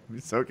like, yeah,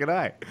 so can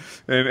I.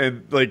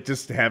 And like,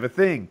 just have a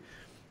thing.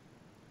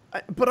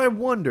 But I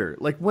wonder,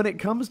 like, when it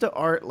comes to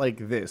art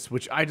like this,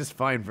 which I just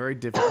find very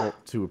difficult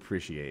to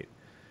appreciate,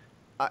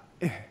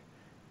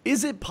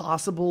 is it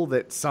possible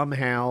that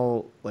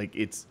somehow, like,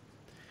 it's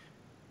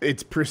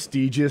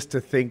prestigious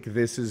to think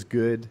this is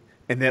good,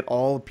 and that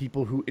all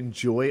people who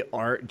enjoy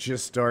art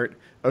just start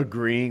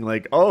agreeing,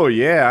 like, oh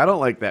yeah, I don't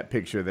like that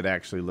picture that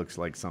actually looks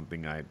like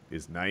something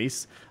is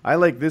nice. I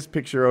like this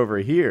picture over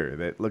here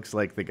that looks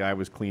like the guy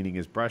was cleaning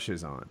his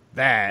brushes on.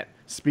 That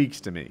speaks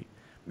to me.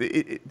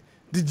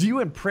 Did you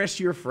impress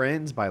your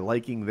friends by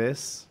liking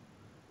this?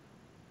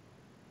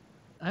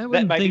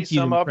 That might be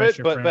some of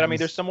it, but I mean,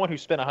 there's someone who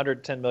spent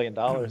 $110 million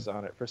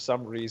on it for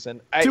some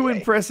reason. To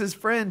impress his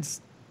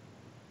friends.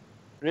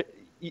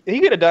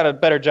 He could have done a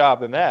better job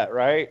than that,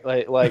 right?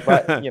 Like,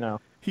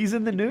 He's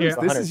in the news. Here,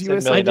 this is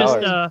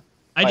USA.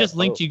 I just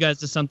linked you guys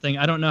to something.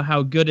 I don't know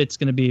how good it's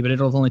going to be, but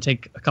it'll only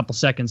take a couple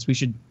seconds. We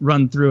should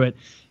run through it.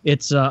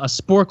 It's a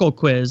Sporkle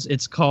quiz.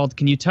 It's called,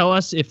 can you tell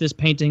us if this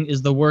painting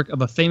is the work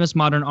of a famous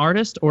modern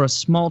artist or a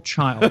small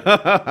child?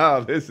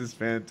 This is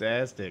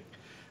fantastic.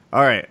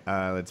 All right,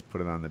 let's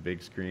put it on the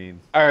big screen.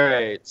 All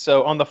right,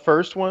 so on the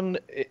first one,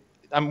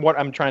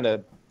 I'm trying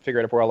to figure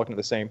out if we're all looking at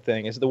the same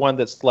thing. Is the one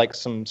that's like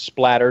some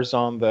splatters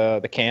on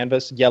the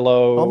canvas,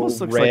 yellow,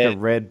 almost looks red. Like a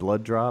red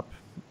blood drop.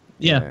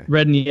 Yeah,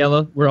 red and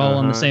yellow. We're all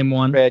on the same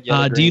one. Red,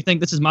 yellow, do you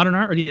think this is modern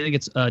art, or do you think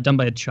it's done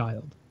by a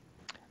child?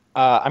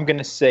 I'm going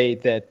to say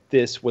that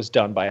this was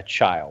done by a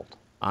child.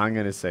 I'm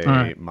going to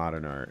say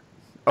modern art.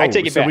 I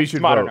take it back. We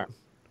should modern vote. Art.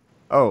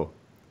 Oh.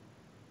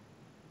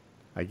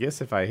 I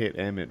guess if I hit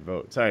M, it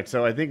votes. All right,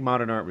 so I think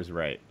modern art was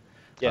right.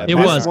 Yeah, it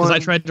was, because I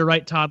tried to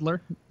write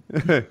toddler.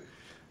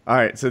 All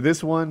right, so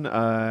this one,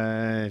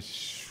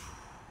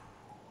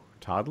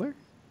 toddler?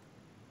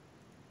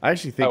 I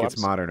actually think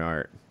it's modern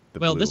art.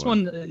 Well, this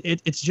one,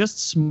 it's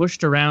just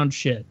smushed around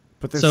shit.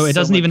 So it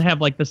doesn't even have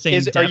like the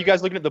same depth. Are you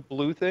guys looking at the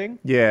blue thing?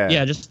 Yeah.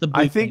 Yeah, just the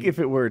blue I think if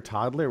it were a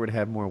toddler, it would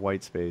have more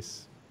white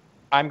space.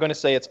 I'm going to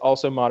say it's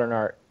also modern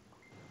art.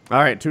 All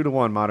right,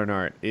 2-1 modern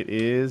art. It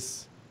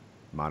is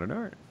modern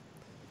art.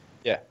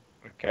 Yeah.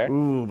 Okay.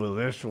 Ooh, but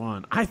this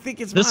one, I think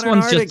it's this modern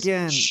one's art just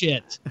again.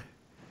 Shit.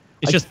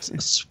 It's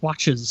just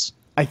swatches.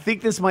 I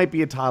think this might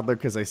be a toddler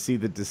because I see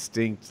the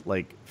distinct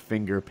like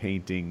finger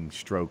painting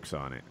strokes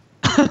on it.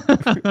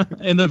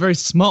 And the very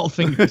small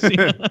fingers.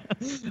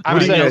 I'm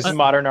saying this is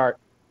modern art.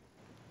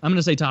 I'm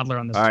gonna say toddler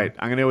on this. All right,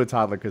 I'm gonna go with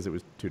toddler because it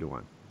was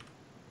 2-1.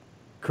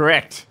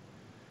 Correct.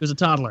 It was a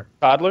toddler.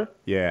 Toddler?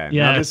 Yeah. Yes.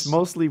 Now this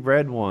mostly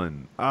red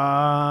one.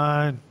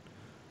 I'm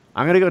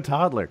gonna go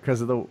toddler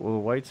because of the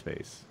white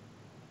space.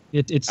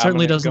 It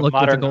certainly doesn't look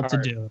difficult to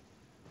do.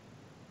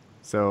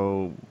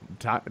 So,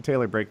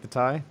 Taylor, break the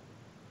tie?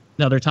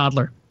 Another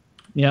toddler.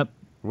 Yep.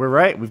 We're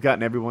right. We've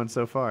gotten everyone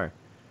so far.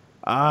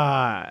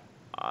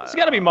 It's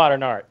got to be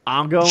modern art.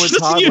 I'm going with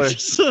toddler.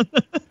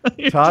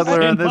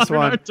 Toddler on this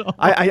one.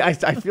 I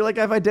feel like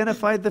I've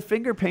identified the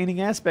finger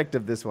painting aspect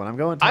of this one. I'm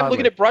going toddler. I'm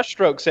looking at brush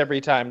strokes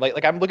every time.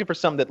 Like I'm looking for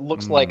something that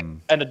looks like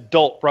an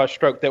adult brush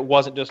stroke that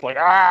wasn't just like,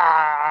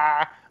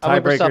 ah. I'm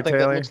looking for something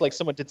that looks like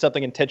someone did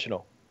something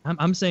intentional.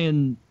 I'm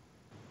saying...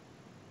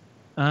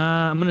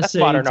 I'm going to say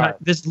modern art.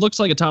 This looks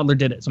like a toddler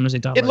did it, so I'm going to say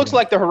toddler. It looks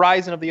like the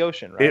horizon of the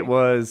ocean, right? It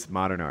was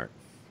modern art.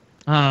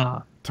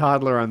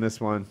 Toddler on this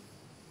one.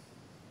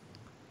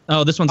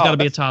 Oh, this one's got to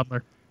be a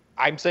toddler.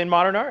 I'm saying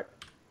modern art.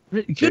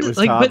 It was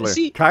toddler. But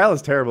see, Kyle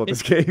is terrible at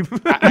this game.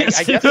 I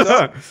guess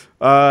so.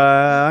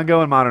 I'm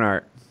going modern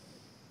art.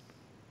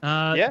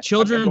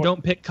 Children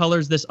don't pick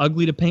colors this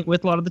ugly to paint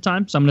with a lot of the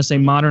time, so I'm going to say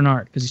modern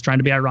art because he's trying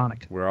to be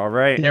ironic. We're all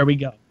right. There we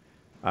go.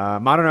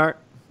 Modern art.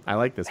 I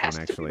like this one,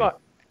 actually.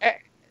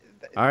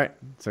 All right.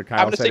 So Kyle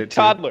I'm going to say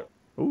toddler.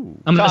 Ooh.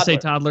 I'm going to say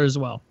toddler as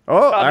well.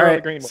 Oh, all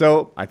right.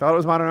 So I thought it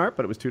was modern art,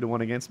 but it was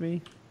 2-1 against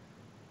me.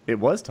 It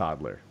was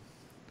toddler.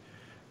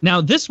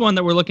 Now, this one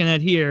that we're looking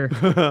at here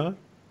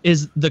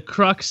is the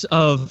crux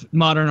of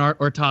modern art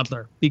or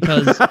toddler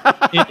because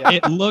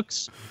it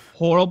looks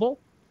horrible.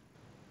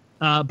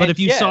 But if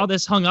you saw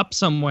this hung up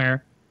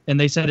somewhere and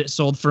they said it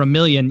sold for $1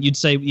 million, you'd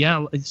say,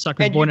 yeah,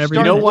 suckers born every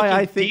day. You know why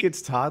I think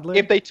it's toddler?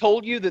 If they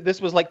told you that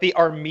this was like the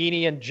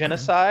Armenian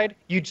genocide,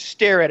 you'd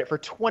stare at it for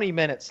 20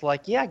 minutes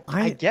like, yeah,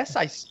 I guess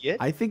I see it.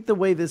 I think the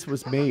way this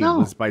was made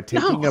was by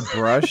taking a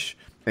brush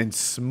and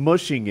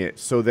smushing it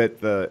so that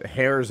the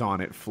hairs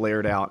on it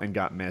flared out and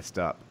got messed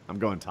up. I'm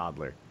going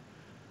toddler.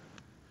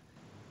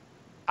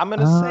 I'm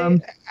going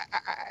to say...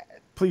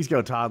 Please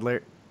go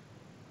toddler.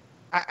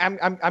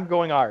 I'm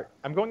going art.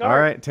 I'm going art. All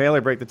right, Taylor,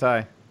 break the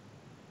tie.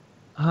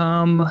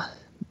 I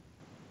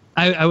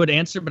would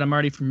answer, but I'm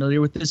already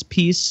familiar with this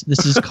piece.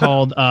 This is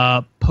called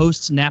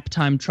Post-Nap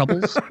Time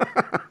Troubles.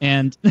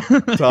 And,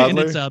 and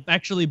it's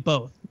actually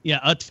both. Yeah,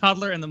 a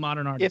toddler and the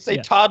modern artist. It's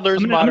a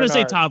toddler's modern art. I'm going to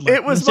say toddler.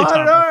 It was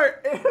modern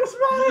art. It was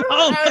modern art.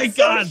 Oh, my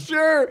God. So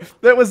sure.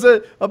 That was a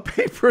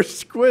paper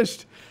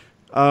squished.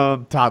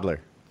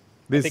 Toddler.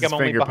 I think I'm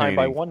only behind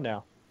by one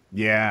now.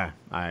 Yeah,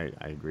 I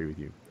agree with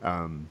you.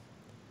 I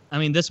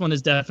mean, this one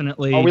is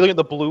definitely... Are we looking at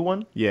the blue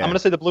one? Yeah. I'm going to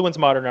say the blue one's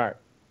modern art.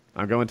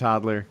 I'm going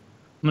toddler.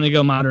 I'm going to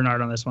go modern art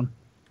on this one.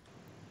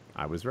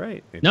 I was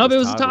right. No, but it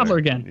was a toddler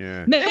again.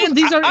 Yeah. Man,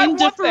 these are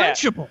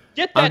indifferentiable.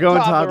 Get that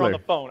toddler on the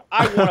phone.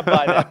 I want to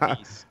buy that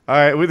piece. All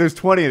right, well, there's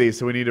 20 of these,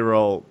 so we need to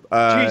roll.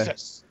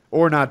 Jesus.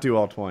 Or not do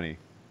all 20.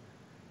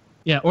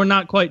 Yeah, or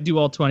not quite do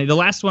all 20. The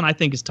last one I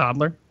think is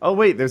toddler. Oh,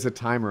 wait, there's a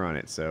timer on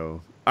it,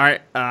 so... All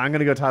right, I'm going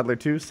to go toddler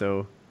too,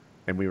 so...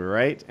 And we were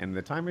right, and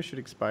the timer should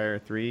expire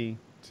 3,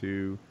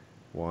 2,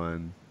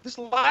 1. This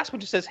last one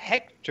just says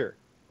Hector.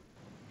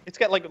 It's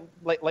got like...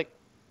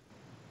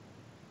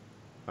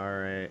 All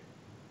right.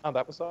 Oh,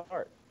 that was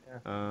art.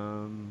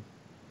 Yeah.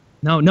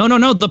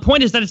 No. The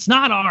point is that it's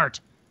not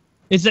art.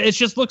 It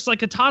just looks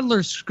like a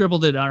toddler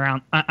scribbled it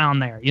around on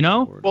there. You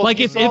know, well, like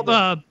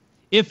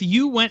if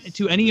you went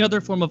to any other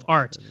form of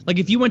art, like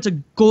if you went to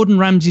Gordon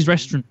Ramsay's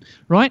restaurant,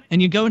 right,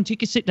 and you go and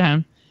take a sit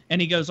down. And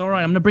he goes, all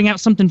right, I'm going to bring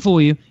out something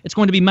for you. It's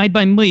going to be made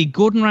by me,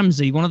 Gordon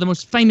Ramsay, one of the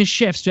most famous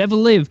chefs to ever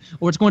live,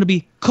 or it's going to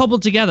be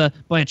cobbled together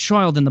by a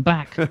child in the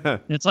back. And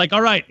it's like,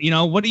 all right,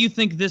 what do you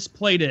think this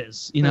plate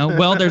is?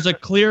 Well, there's a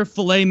clear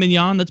filet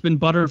mignon that's been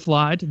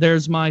butterflied.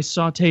 There's my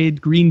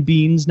sautéed green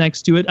beans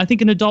next to it. I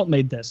think an adult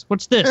made this.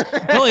 What's this?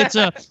 Well,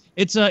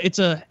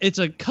 it's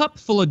a cup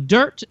full of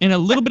dirt and a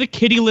little bit of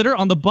kitty litter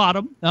on the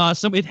bottom.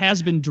 It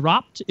has been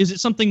dropped. Is it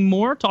something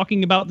more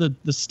talking about the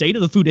state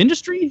of the food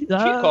industry? She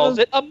calls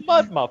it a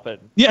mud muffin.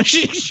 Yeah,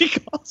 she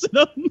calls it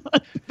a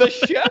mud. The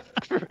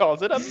chef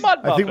calls it a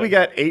mud muffin. I think we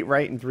got 8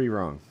 right and 3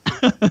 wrong.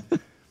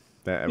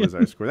 That was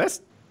our score. I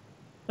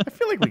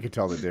feel like we could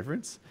tell the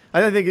difference.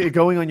 I think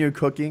going on your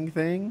cooking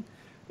thing,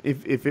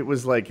 if it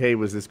was like, hey,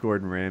 was this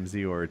Gordon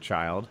Ramsay or a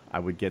child, I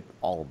would get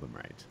all of them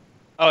right.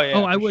 Oh yeah.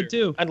 Oh, I would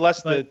too.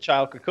 Unless the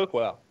child could cook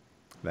well.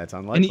 That's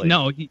unlikely.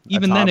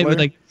 Even then it would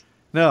like.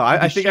 No,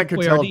 I think I could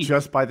tell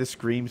just by the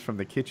screams from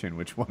the kitchen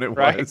which one it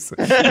was.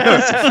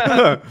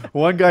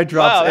 One guy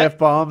drops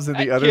F-bombs and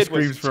the other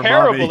screams for mommy.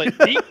 Terrible at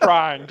deep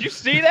frying. Did you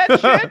see that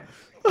shit?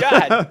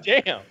 God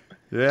damn.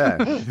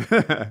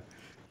 Yeah.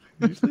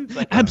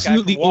 Like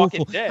absolutely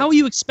awful. How are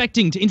you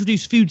expecting to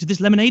introduce food to this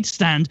lemonade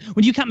stand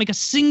when you can't make a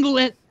single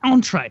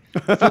entree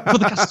for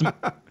the customer?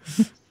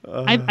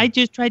 I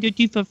just try to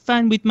do for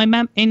fun with my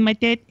mom and my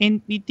dad,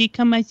 and we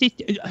become my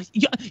sister.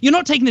 You're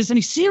not taking this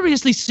any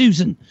seriously,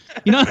 Susan.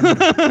 You know.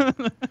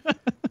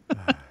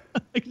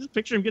 I just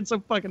picture him getting so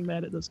fucking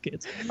mad at those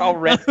kids. All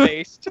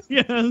red-faced.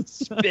 Yes.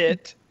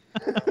 Spit.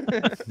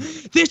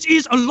 This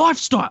is a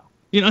lifestyle.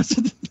 You know.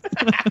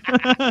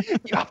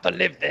 You have to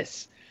live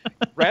this.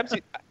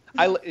 Ramsay,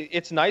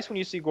 it's nice when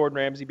you see Gordon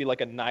Ramsay be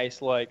like a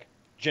nice, like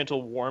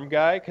gentle, warm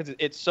guy, because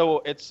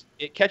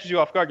it catches you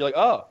off guard. You're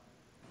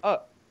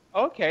like,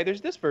 okay,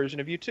 there's this version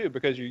of you too,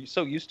 because you're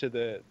so used to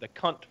the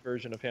cunt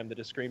version of him that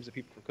just screams at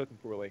people for cooking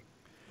poorly.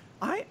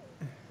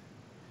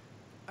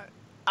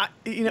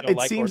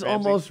 It seems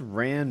almost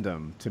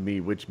random to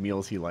me which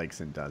meals he likes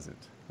and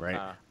doesn't,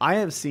 right? I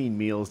have seen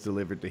meals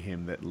delivered to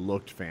him that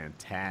looked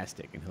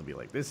fantastic, and he'll be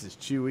like, this is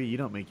chewy, you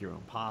don't make your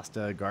own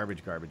pasta,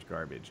 garbage, garbage,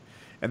 garbage.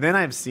 And then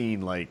I've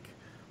seen, like,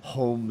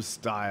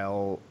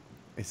 home-style,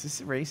 is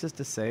this racist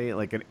to say?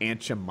 Like an Aunt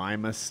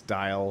Jemima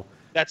style?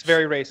 That's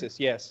very racist,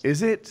 yes.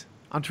 Is it?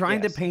 I'm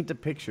trying to paint a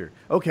picture.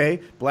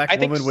 Okay, black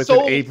woman with an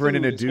apron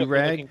and a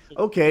do-rag.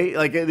 Okay,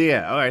 like,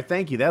 yeah, all right,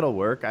 thank you, that'll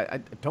work. I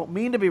don't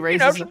mean to be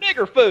racist. You know,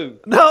 nigger food.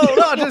 No,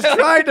 just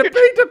trying to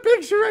paint a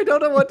picture. I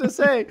don't know what to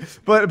say.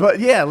 But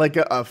yeah, like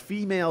a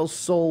female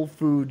soul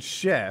food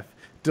chef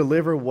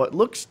deliver what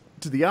looks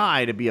to the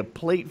eye to be a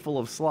plate full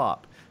of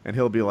slop. And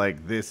he'll be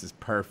like, this is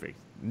perfect.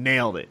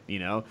 Nailed it, you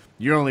know?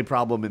 Your only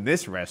problem in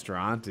this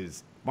restaurant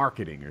is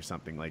marketing or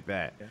something like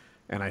that. Yeah.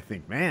 And I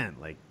think, man,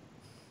 like,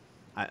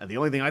 the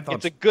only thing I thought...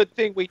 It's a good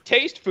thing we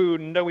taste food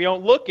and we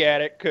don't look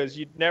at it, because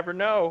you'd never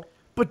know.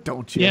 But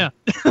don't you? Yeah.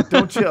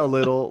 Don't you a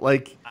little?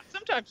 Like...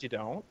 Sometimes you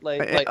don't.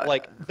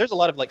 Like there's a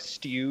lot of, like,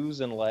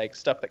 stews and, like,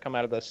 stuff that come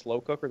out of the slow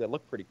cooker that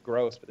look pretty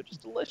gross, but they're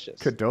just delicious.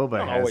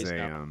 Qdoba has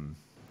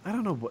I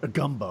don't know, a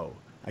gumbo.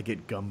 I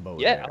get gumbo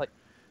there.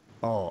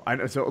 Oh, I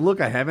know. So, look,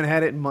 I haven't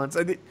had it in months.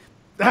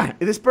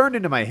 This burned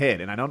into my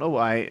head, and I don't know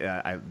why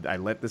I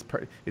let this...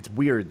 It's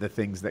weird, the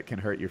things that can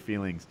hurt your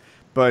feelings.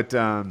 But...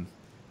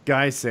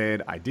 Guy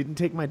said, I didn't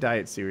take my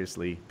diet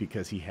seriously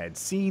because he had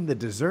seen the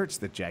desserts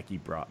that Jackie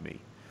brought me.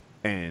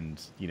 And,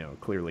 you know,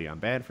 clearly I'm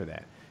bad for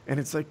that. And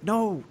it's like,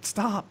 no,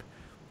 stop.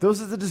 Those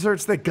are the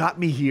desserts that got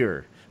me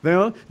here. You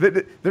know?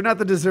 They're not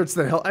the desserts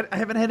that help. I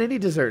haven't had any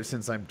desserts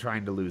since I'm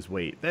trying to lose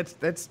weight.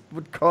 That's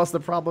what caused the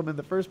problem in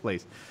the first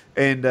place.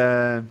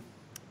 And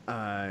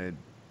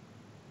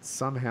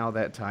somehow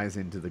that ties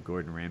into the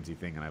Gordon Ramsay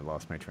thing, and I've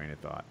lost my train of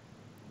thought.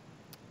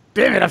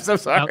 Damn it, I'm so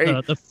sorry.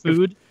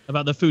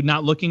 About the food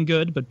not looking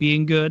good, but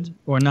being good,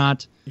 or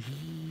not?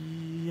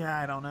 Yeah,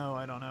 I don't know.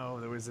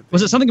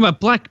 Was it something about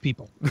black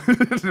people? It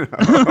was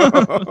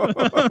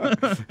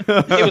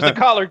the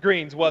collard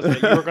greens, wasn't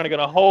it? You were going to get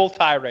a whole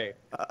tirade.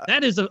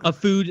 That is a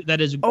food that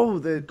is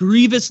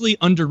grievously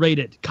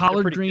underrated.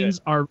 Collard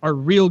greens are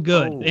real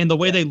good, and the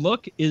way they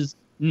look is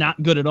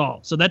not good at all.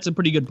 So that's a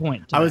pretty good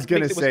point. I was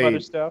going to say,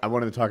 I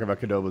wanted to talk about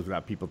Qdobas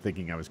without people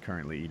thinking I was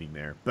currently eating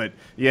there. But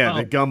yeah,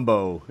 the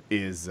gumbo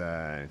is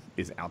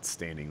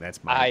outstanding.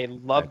 I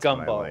love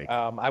gumbo.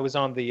 I was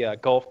on the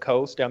Gulf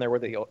Coast down there where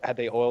they had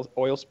the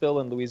oil spill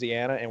in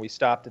Louisiana, and we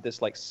stopped at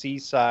this like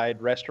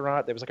seaside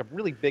restaurant. There was like a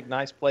really big,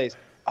 nice place.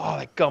 Oh,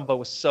 that gumbo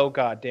was so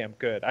goddamn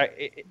good.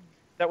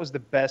 That was the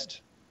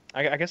best.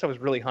 I guess I was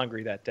really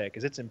hungry that day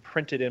because it's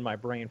imprinted in my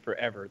brain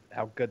forever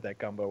how good that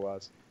gumbo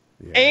was.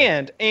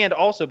 Yeah. And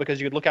also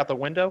because you could look out the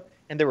window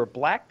and there were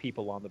black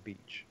people on the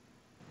beach.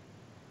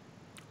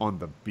 On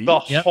the beach? The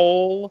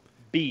whole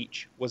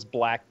beach was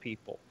black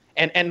people.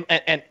 And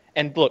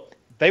look,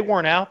 they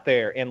weren't out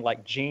there in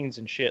like jeans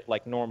and shit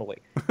like normally.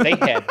 They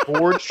had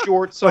board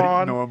shorts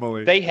on.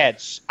 Normally. They had,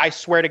 I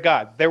swear to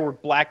God, there were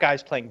black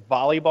guys playing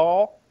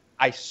volleyball.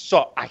 I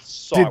saw.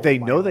 Did they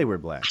know they were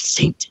black? I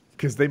seen it.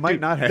 Because they might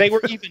not have.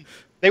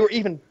 They were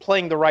even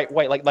playing the right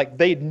way. Like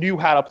they knew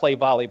how to play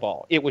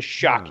volleyball. It was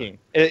shocking.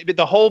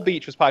 The whole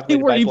beach was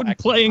populated by black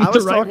people. I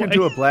was talking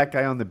to a black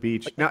guy on the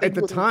beach. Now, at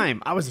the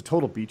time, I was a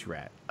total beach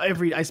rat.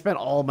 I spent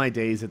all my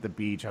days at the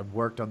beach. I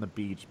worked on the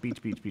beach.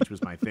 Beach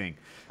was my thing.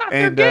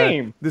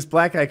 And this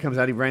black guy comes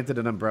out. He rented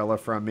an umbrella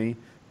from me.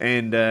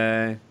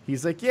 And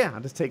he's like, yeah,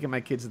 I'm just taking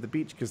my kids to the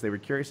beach because they were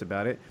curious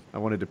about it. I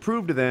wanted to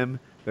prove to them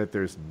that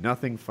there's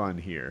nothing fun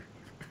here.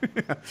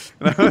 And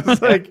I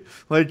was like,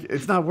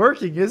 it's not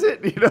working, is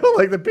it? You know,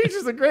 like the beach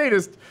is the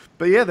greatest.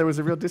 But yeah, there was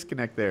a real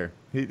disconnect there.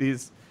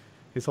 His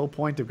whole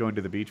point of going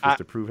to the beach was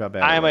to prove how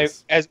bad it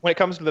was. When it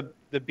comes to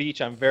the beach,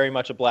 I'm very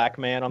much a black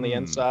man on the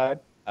inside.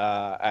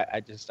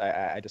 I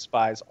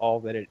despise all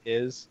that it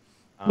is.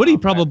 Woody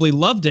probably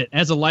loved it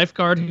as a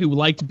lifeguard who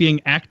liked being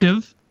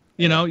active.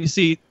 You know, you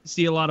see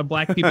a lot of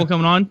black people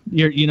coming on.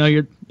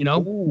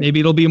 Maybe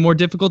it'll be a more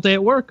difficult day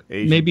at work.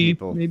 Maybe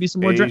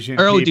some more.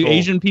 Do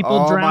Asian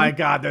people drown? Oh my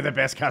God, they're the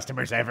best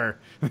customers ever.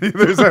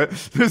 there's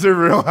a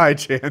real high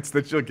chance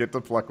that you'll get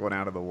to pluck one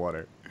out of the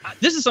water.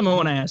 This is something I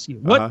want to ask you.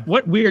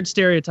 What weird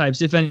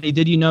stereotypes, if any,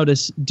 did you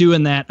notice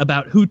doing that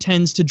about who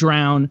tends to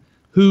drown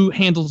who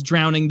handles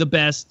drowning the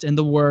best and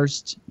the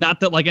worst. Not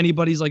that like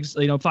anybody's like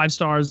 5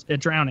 stars at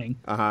drowning.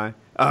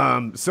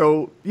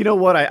 So you know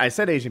what? I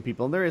said Asian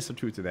people, and there is some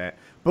truth to that.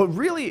 But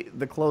really,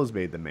 the clothes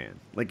made the man.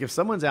 Like if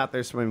someone's out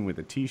there swimming with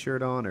a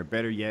T-shirt on, or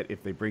better yet,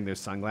 if they bring their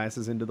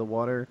sunglasses into the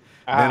water,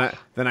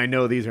 then I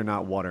know these are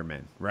not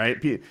watermen, right?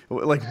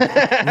 Like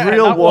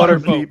real water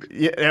people.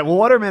 Yeah,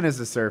 watermen is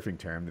a surfing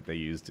term that they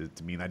use to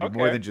mean I do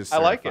more than just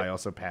surf. I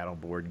also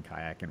paddleboard and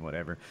kayak and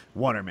whatever.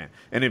 Waterman.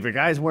 And if a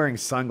guy's wearing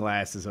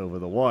sunglasses over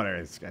the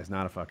water, this guy's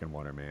not a fucking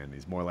waterman.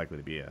 He's more likely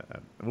to be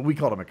we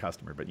called him a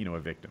customer, but a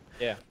victim.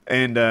 Yeah.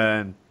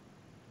 And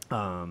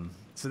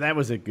so that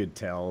was a good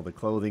tell. The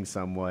clothing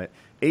somewhat.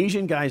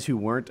 Asian guys who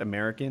weren't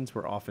Americans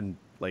were often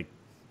like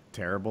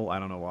terrible. I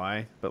don't know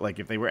why, but like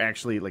if they were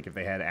actually like if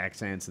they had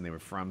accents and they were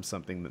from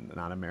something that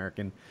not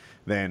American,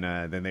 then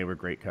they were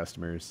great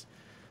customers.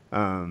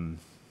 Yeah,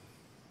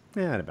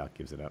 that about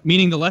gives it up.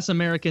 Meaning the less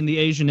American the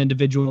Asian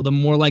individual, the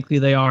more likely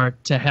they are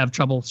to have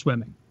trouble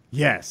swimming.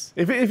 Yes.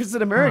 If it's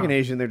an American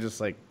Asian, they're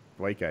just like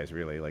white guys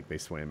really. Like they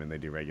swim and they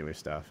do regular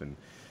stuff. And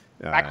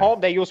back home,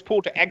 they use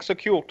pool to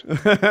execute.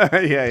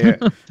 yeah.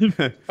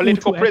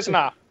 Political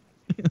prisoner.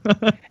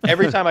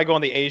 Every time I go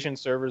on the Asian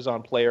servers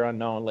on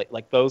PlayerUnknown,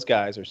 like those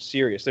guys are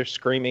serious. They're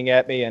screaming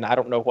at me, and I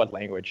don't know what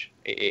language.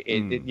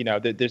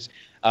 There's.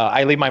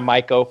 I leave my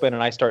mic open,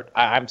 and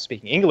I'm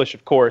speaking English,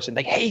 of course, and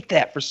they hate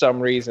that for some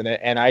reason.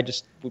 And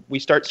we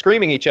start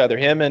screaming each other,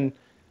 him and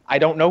I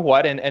don't know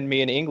what, and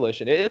me in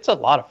English, and it's a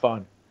lot of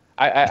fun.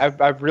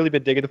 I've really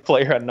been digging the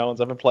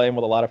PlayerUnknowns. I've been playing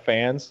with a lot of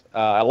fans.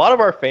 A lot of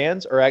our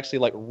fans are actually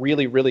like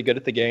really, really good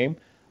at the game.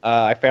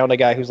 I found a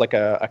guy who's like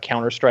a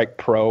Counter-Strike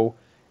pro,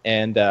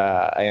 and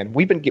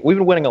we've been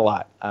winning a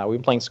lot. We've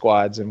been playing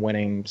squads and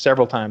winning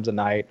several times a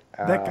night.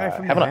 That guy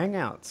from the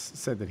Hangouts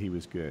said that he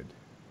was good.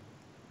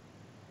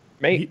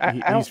 Mate,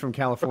 he's from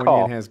California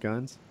and has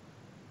guns.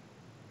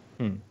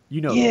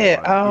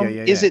 Yeah.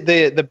 Is it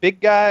the big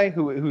guy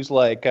who's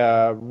like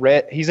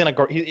red?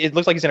 It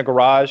looks like he's in a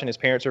garage and his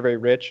parents are very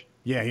rich.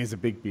 Yeah, he has a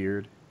big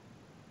beard.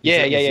 He's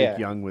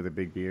young with a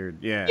big beard.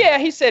 Yeah. Yeah,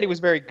 he said he was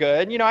very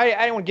good. I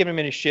didn't want to give him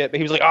any shit, but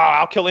he was like, "Oh,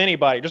 I'll kill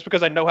anybody just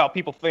because I know how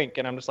people think."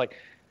 And I'm just like,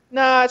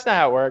 "Nah, that's not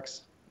how it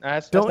works.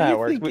 That's not how it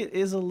works." Don't you think it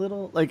is a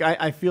little like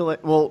I feel like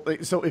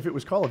so if it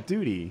was Call of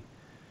Duty,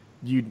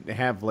 you'd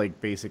have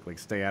like basic like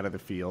stay out of the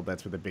field.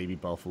 That's where the baby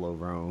buffalo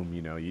roam.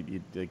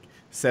 You'd like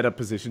set up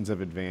positions of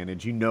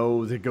advantage.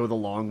 To go the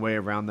long way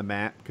around the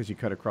map because you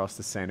cut across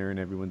the center and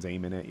everyone's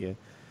aiming at you.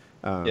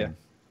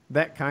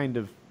 That kind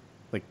of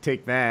like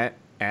take that,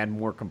 add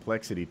more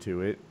complexity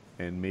to it,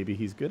 and maybe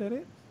he's good at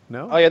it.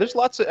 No. Oh yeah, there's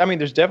lots of. I mean,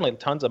 there's definitely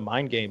tons of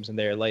mind games in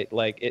there. Like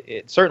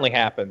it certainly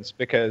happens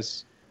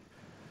because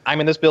I'm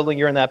in this building,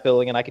 you're in that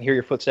building, and I can hear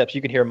your footsteps.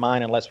 You can hear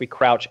mine unless we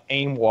crouch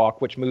aim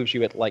walk, which moves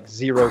you at like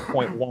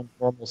 0.1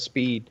 normal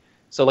speed.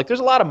 So like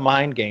there's a lot of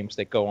mind games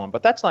that go on,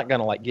 but that's not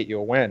gonna like get you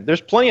a win. There's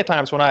plenty of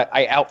times when I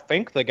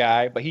outthink the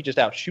guy, but he just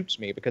outshoots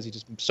me because he's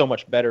just so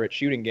much better at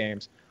shooting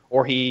games,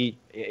 or he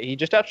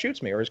just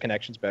outshoots me, or his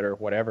connection's better, or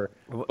whatever.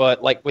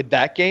 But like with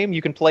that game,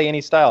 you can play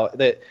any style.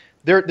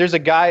 There's a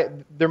guy.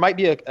 There might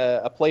be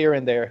a player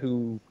in there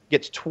who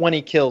gets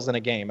 20 kills in a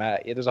game.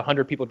 There's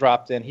 100 people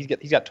dropped in. He's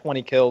got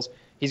 20 kills.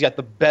 He's got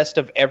the best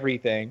of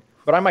everything,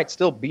 but I might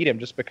still beat him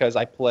just because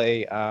I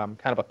play kind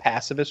of a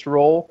pacifist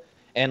role,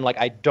 and like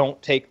I don't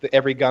take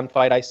every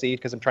gunfight I see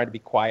because I'm trying to be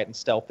quiet and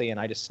stealthy, and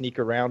I just sneak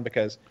around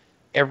because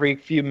every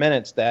few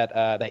minutes that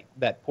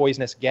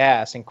poisonous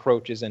gas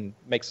encroaches and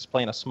makes us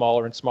play in a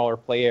smaller and smaller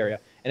play area,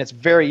 and it's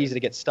very easy to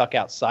get stuck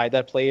outside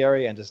that play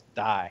area and just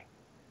die.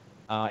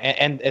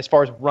 And as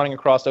far as running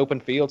across open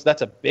fields,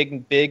 that's a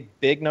big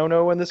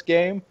no-no in this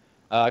game.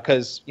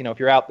 Because if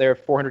you're out there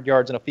 400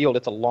 yards in a field,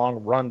 it's a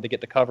long run to get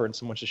to cover, and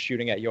someone's just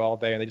shooting at you all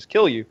day, and they just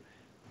kill you.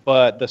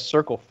 But the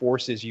circle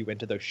forces you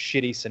into those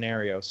shitty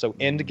scenarios. So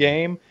end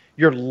game,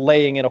 you're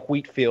laying in a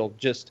wheat field,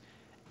 just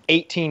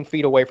 18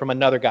 feet away from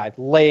another guy,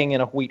 laying in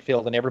a wheat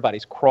field, and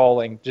everybody's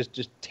crawling,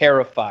 just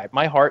terrified.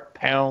 My heart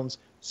pounds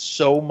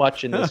so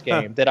much in this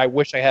game that I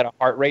wish I had a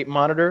heart rate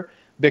monitor,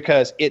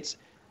 because it's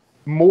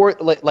more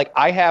like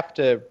I have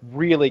to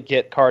really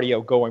get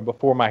cardio going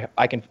before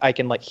I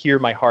can like hear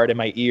my heart in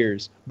my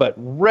ears. But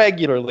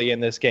regularly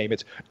in this game,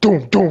 it's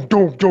doom doom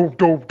doom doom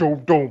doom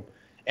doom doom,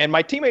 and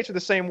my teammates are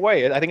the same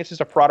way. I think it's just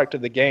a product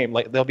of the game.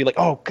 Like they'll be like,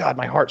 "Oh God,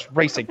 my heart's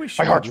racing.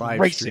 My heart's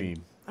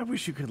racing." I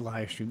wish you could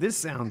live stream. This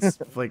sounds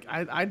like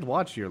I'd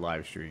watch your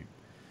live stream.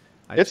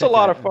 It's a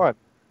lot of fun.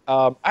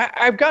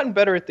 I've gotten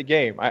better at the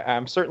game.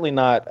 I'm certainly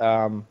not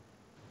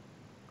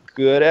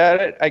good at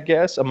it, I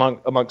guess,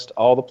 amongst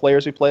all the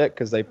players who play it,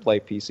 because they play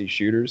PC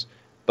shooters.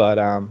 But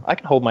I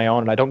can hold my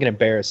own, and I don't get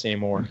embarrassed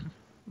anymore.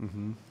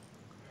 Mm-hmm.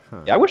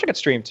 Huh. Yeah, I wish I could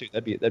stream too.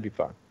 That'd be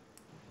fun.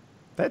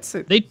 That's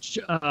it.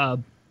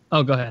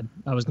 Oh, go ahead.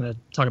 I was going to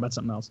talk about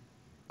something else.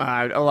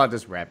 I'll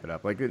just wrap it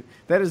up. Like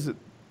that is,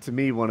 to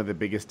me, one of the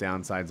biggest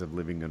downsides of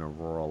living in a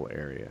rural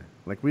area.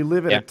 Like we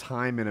live at a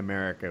time in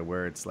America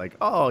where it's like,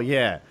 oh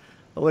yeah,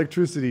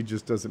 electricity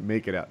just doesn't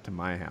make it out to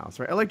my house,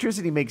 right?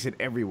 Electricity makes it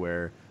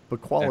everywhere,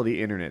 but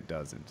quality internet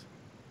doesn't.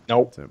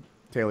 Nope. So,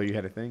 Taylor, you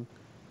had a thing?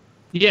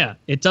 Yeah,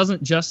 it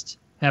doesn't just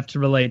have to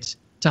relate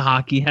to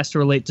hockey. It has to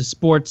relate to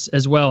sports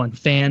as well and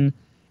fan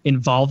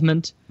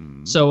involvement.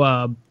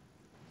 So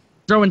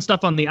throwing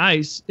stuff on the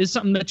ice is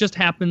something that just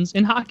happens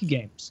in hockey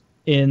games.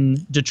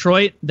 In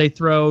Detroit, they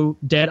throw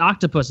dead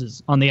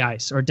octopuses on the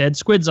ice or dead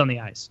squids on the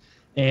ice.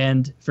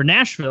 And for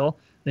Nashville,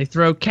 they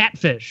throw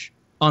catfish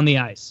on the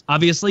ice.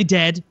 Obviously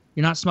dead.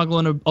 You're not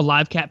smuggling a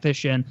live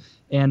catfish in.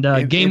 And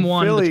game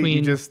one Philly, between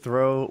you just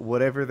throw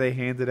whatever they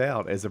handed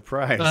out as a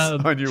prize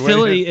on your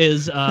Philly way.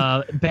 is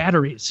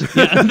batteries.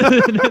 Yeah.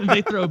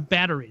 They throw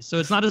batteries, so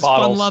it's not as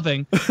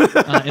fun-loving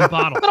in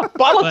bottles. A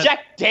bottle of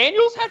Jack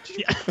Daniels? How'd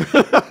you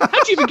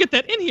even get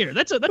that in here?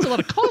 That's a lot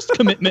of cost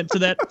commitment to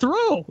that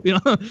throw, you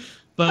know.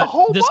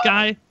 But this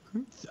guy,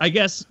 I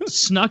guess,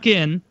 snuck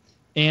in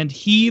and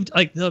heaved,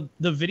 like the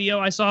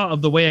video I saw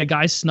of the way a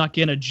guy snuck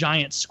in a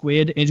giant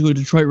squid into a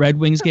Detroit Red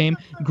Wings game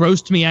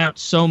grossed me out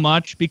so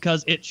much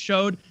because it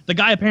showed the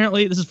guy,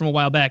 apparently, this is from a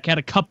while back, had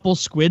a couple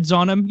squids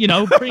on him, you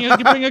know, bring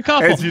a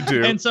couple. As you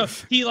do. And so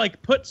he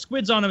like put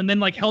squids on him and then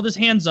like held his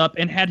hands up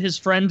and had his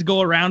friend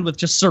go around with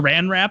just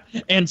saran wrap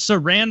and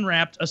saran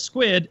wrapped a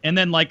squid, and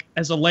then like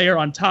as a layer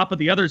on top of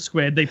the other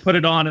squid, they put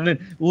it on and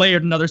then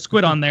layered another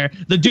squid on there.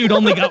 The dude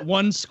only got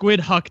one squid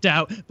hucked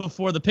out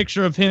before the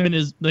picture of him in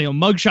his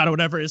mugshot or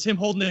whatever is him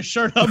holding his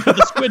shirt up with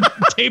the squid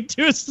taped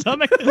to his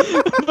stomach.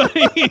 But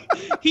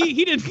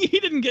he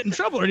didn't get in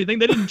trouble or anything.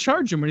 They didn't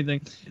charge him or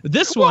anything.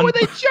 What would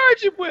they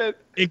charge him with?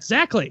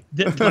 Exactly.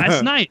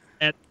 Last night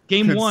at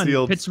Game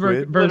 1,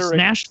 Pittsburgh versus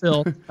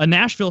Nashville, a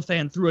Nashville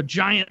fan threw a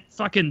giant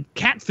fucking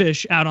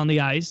catfish out on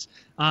the ice.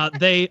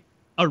 They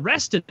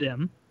arrested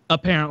him,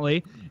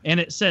 apparently, and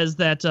it says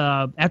that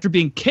after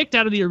being kicked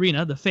out of the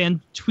arena, the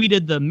fan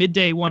tweeted the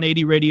Midday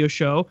 180 radio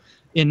show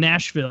in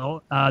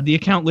Nashville. The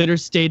account later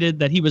stated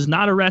that he was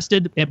not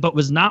arrested, but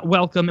was not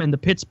welcome in the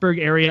Pittsburgh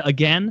area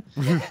again.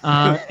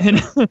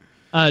 And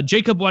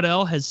Jacob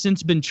Waddell has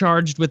since been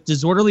charged with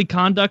disorderly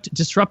conduct,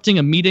 disrupting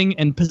a meeting,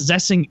 and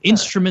possessing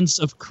instruments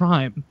of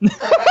crime.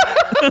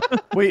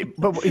 Wait,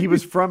 but he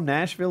was from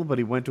Nashville, but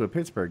he went to a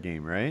Pittsburgh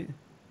game, right?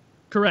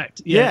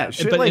 Correct. Yeah,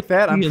 shit like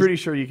that, I'm pretty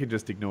sure you could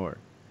just ignore.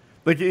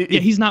 Like,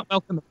 he's not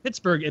welcome in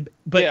Pittsburgh.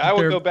 But I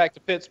would go back to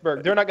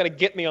Pittsburgh. They're not going to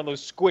get me on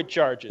those squid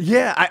charges.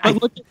 Yeah, I'm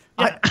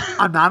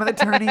not an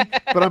attorney,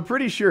 but I'm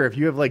pretty sure if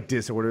you have like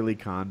disorderly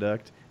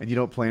conduct and you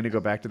don't plan to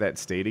go back to that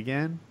state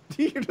again,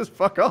 you can just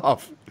fuck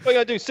off. What are you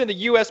going to do? Send a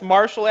U.S.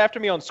 Marshal after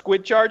me on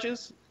squid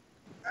charges?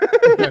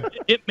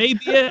 It may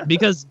be it,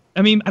 because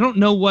I mean I don't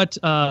know what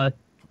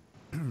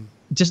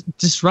just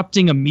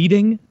disrupting a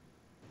meeting.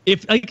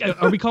 If like,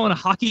 are we calling a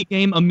hockey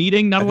game a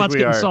meeting? Not a lot's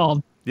getting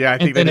solved. Yeah, I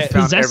think they just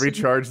found every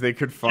charge they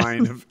could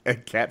find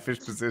at catfish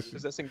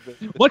position.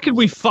 What could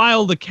we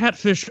file the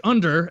catfish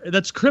under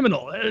that's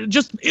criminal?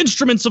 Just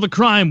instruments of a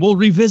crime. We'll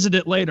revisit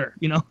it later.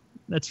 You know,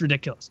 that's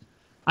ridiculous.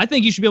 I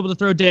think you should be able to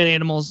throw dead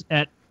animals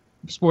at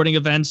sporting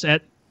events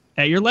at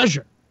your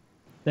leisure.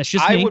 That's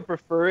just me. I would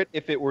prefer it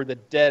if it were the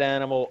dead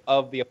animal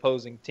of the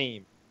opposing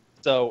team.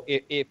 So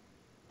if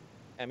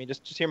I mean,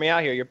 just hear me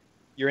out here.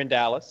 You're in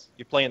Dallas.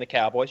 You're playing the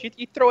Cowboys.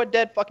 You throw a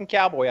dead fucking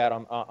cowboy out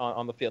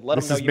on the field. Let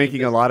them know. This is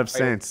making a lot of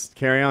sense.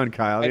 Carry on,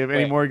 Kyle. Do you have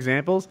any more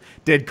examples?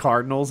 Dead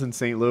Cardinals in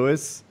St.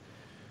 Louis.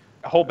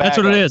 A whole bag. That's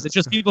what it is. It's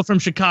just people from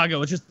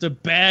Chicago. It's just a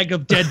bag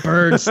of dead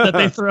birds that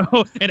they throw.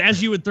 And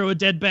as you would throw a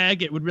dead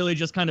bag, it would really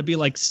just kind of be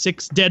like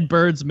 6 dead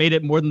birds made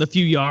it more than a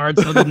few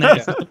yards. Other than that,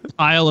 it's just a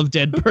pile of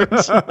dead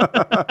birds,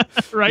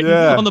 right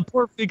on the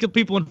poor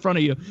people in front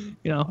of you.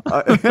 You know.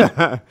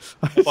 I'm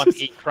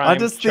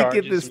just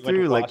thinking this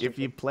through. Like, if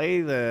you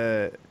play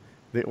the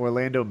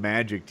Orlando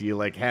Magic, do you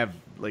like have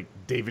like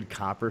David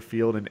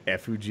Copperfield and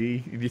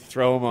effigy, and you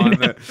throw him on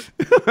the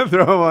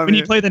when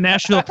you play the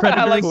Nashville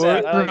Predators?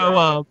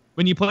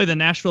 When you play the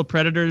Nashville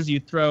Predators, you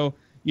throw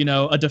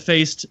a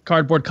defaced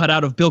cardboard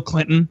cutout of Bill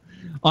Clinton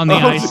on the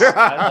ice.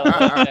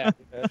 That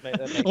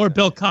or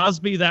Bill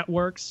Cosby. That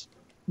works.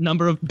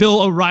 Number of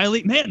Bill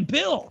O'Reilly. Man,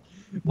 Bill.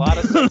 A lot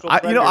of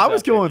I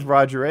was going with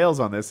Roger Ailes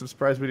on this. I'm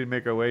surprised we didn't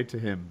make our way to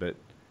him, but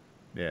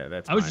yeah,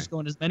 that's. I was just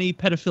going as many not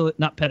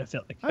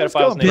pedophilic. I was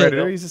going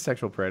predator. He's a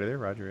sexual predator,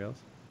 Roger Ailes.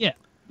 Yeah.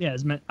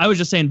 I was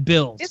just saying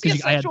Bills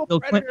because I had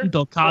Bill Clinton,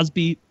 Bill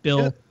Cosby,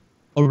 Bill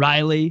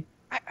O'Reilly.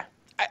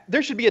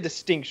 There should be a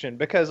distinction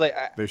because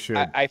there should.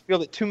 I feel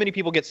that too many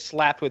people get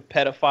slapped with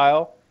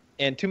pedophile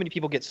and too many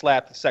people get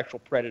slapped with sexual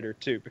predator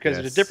too, because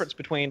there's a difference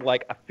between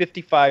like a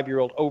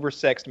 55-year-old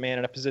oversexed man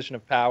in a position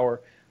of power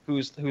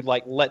who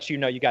like lets you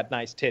know you got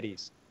nice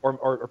titties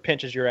or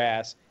pinches your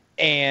ass,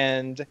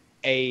 and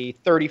a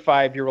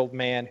 35-year-old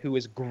man who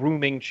is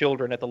grooming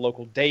children at the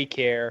local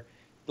daycare,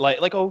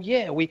 like oh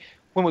yeah,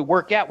 when we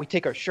work out we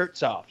take our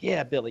shirts off,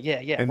 yeah Billy,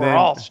 yeah and we're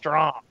all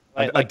strong.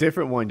 A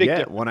different one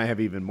yet, one I have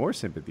even more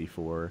sympathy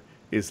for,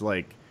 is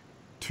like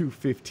 2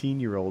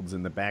 15-year-olds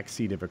in the back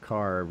seat of a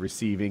car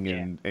receiving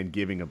and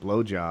giving a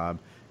blowjob,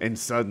 and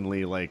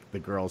suddenly like the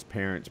girl's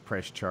parents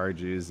press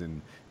charges,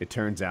 and it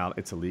turns out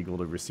it's illegal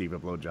to receive a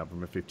blowjob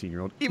from a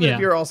 15-year-old, even if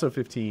you're also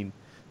 15.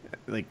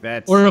 Like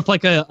that's. Or if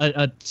like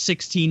a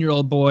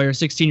 16-year-old boy or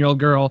 16-year-old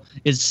girl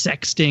is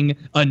sexting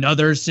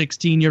another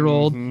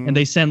 16-year-old, and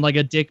they send like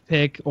a dick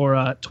pic or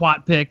a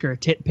twat pic or a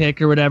tit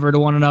pic or whatever to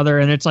one another,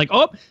 and it's like,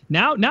 oh,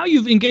 now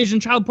you've engaged in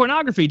child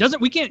pornography.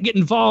 We can't get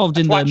involved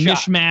in the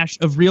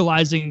mishmash of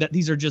realizing that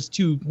these are just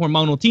two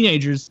hormonal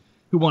teenagers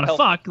who want to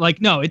fuck.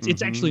 Like, no,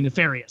 it's actually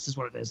nefarious, is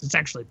what it is. It's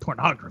actually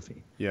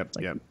pornography. Yep,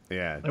 like,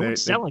 yeah. They're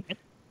selling it.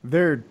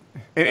 And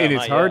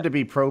it's hard to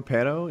be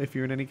pro-pedo if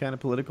you're in any kind of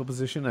political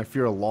position, if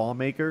you're a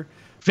lawmaker.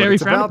 Very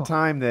it's about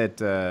time that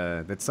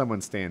that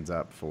someone stands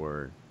up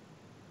for,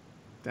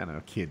 I don't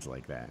know, kids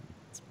like that.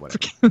 It's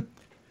whatever.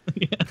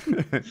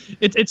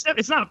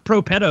 It's not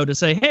pro-pedo to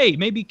say, hey,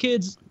 maybe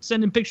kids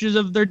sending pictures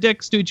of their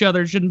dicks to each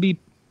other shouldn't be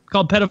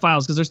called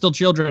pedophiles because they're still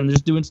children and they're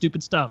just doing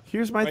stupid stuff.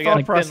 Here's my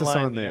thought process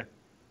on there.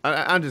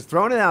 I'm just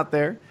throwing it out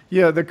there.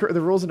 Yeah, the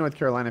rules in North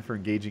Carolina for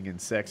engaging in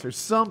sex are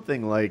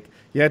something like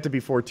you have to be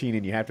 14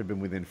 and you have to have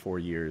been within 4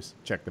 years.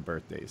 Check the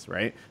birthdays,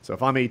 right? So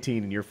if I'm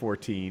 18 and you're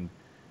 14,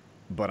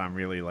 but I'm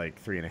really like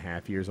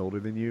 3.5 years older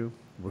than you,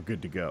 we're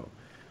good to go.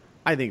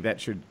 I think that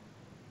should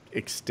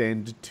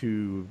extend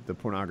to the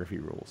pornography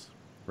rules,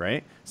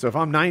 right? So if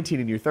I'm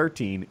 19 and you're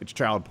 13, it's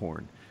child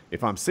porn.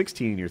 If I'm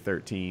 16 and you're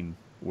 13,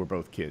 we're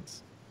both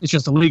kids. It's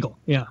just illegal.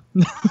 Yeah.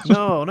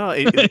 No.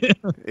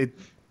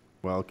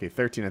 Well, okay,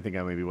 13, I think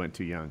I maybe went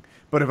too young.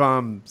 But if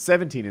I'm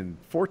 17 and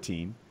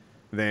 14,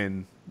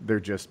 then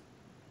they're just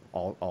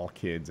all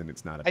kids, and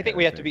it's not a I think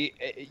we have to be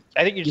 –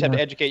 I think you just have to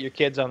educate your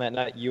kids on that,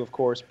 not you, of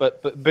course.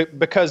 But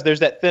because there's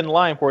that thin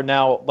line where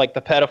now, like,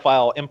 the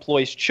pedophile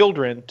employs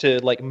children to,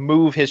 like,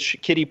 move his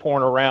kiddie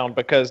porn around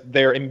because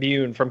they're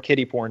immune from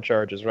kiddie porn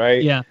charges,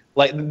 right? Yeah.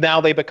 Like,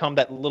 now they become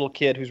that little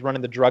kid who's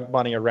running the drug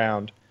money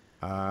around.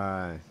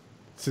 So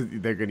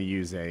they're going to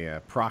use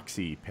a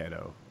proxy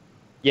pedo.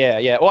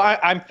 Yeah. Well,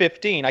 I'm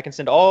 15. I can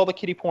send all the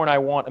kiddie porn I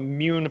want,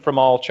 immune from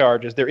all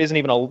charges. There isn't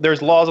even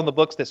there's laws on the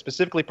books that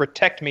specifically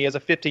protect me as a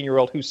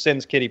 15-year-old who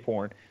sends kiddie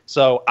porn.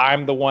 So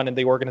I'm the one in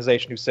the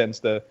organization who sends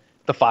the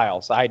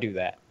files. I do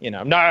that. You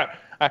know,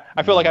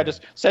 I feel like I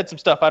just said some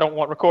stuff I don't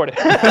want recorded.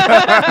 Yeah,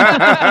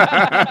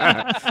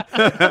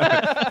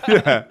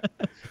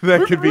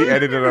 that could be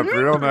edited up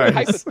real nice.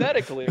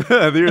 Hypothetically,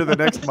 you're the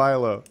next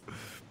Milo.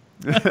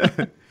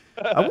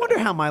 I wonder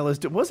how Milo's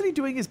doing. Wasn't he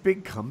doing his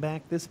big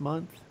comeback this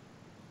month?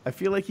 I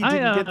feel like he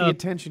didn't get the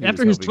attention.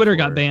 After his Twitter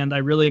got banned,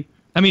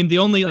 the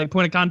only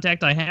point of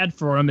contact I had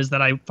for him is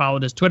that I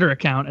followed his Twitter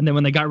account, and then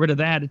when they got rid of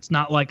that, it's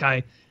not like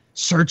I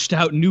searched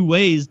out new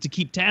ways to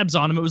keep tabs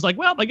on him. It was like,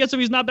 well, I guess if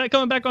he's not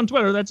coming back on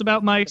Twitter, that's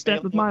about my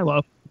extent with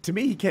Milo. To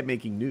me, he kept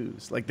making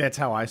news. Like, that's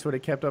how I sort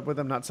of kept up with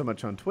him, not so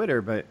much on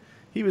Twitter, but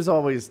he was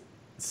always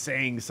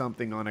saying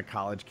something on a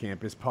college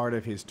campus, part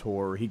of his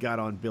tour. He got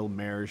on Bill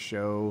Maher's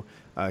show.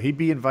 He'd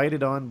be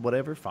invited on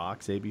whatever,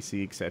 Fox,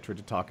 ABC, etc.,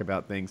 to talk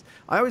about things.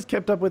 I always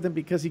kept up with him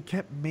because he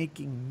kept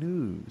making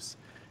news.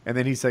 And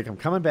then he's like, I'm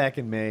coming back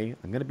in May.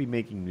 I'm going to be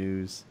making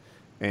news.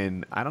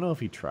 And I don't know if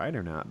he tried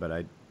or not, but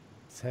I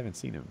just haven't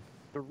seen him.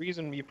 The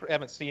reason you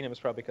haven't seen him is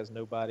probably because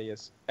nobody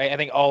is... I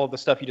think all of the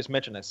stuff you just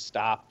mentioned has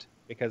stopped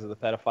because of the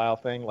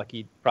pedophile thing. Like,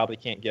 he probably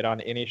can't get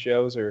on any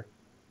shows or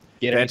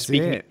get any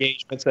speaking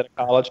engagements at a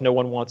college. No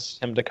one wants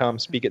him to come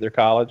speak at their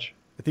college.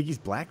 I think he's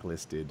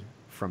blacklisted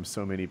from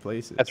so many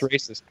places. That's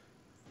racist.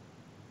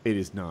 It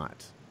is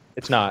not.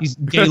 It's not. He's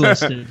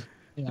gay-listed.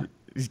 Yeah.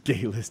 He's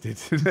gay-listed.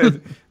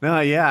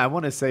 No, yeah, I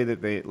want to say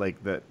that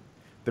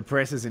the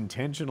press is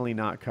intentionally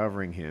not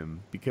covering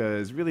him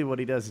because really what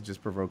he does is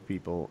just provoke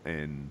people,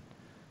 and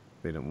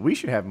they don't. We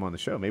should have him on the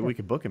show. Maybe we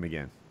could book him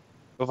again.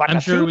 I'm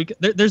sure we could.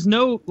 There's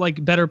no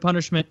better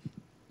punishment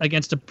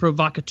against a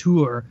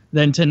provocateur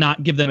than to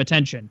not give them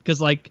attention. Because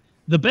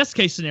the best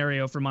case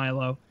scenario for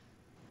Milo,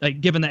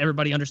 given that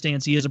everybody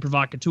understands he is a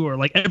provocateur,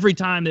 every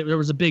time that there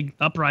was a big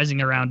uprising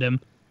around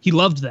him, he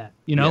loved that.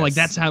 You know, yes.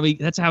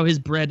 that's how his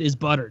bread is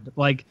buttered.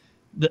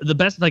 The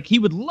best, he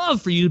would love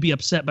for you to be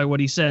upset by what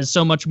he says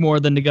so much more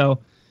than to go,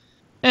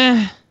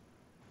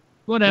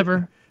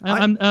 whatever.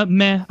 I'm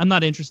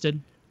not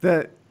interested.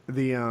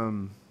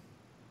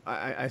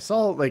 I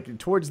saw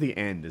towards the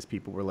end as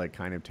people were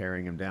kind of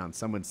tearing him down,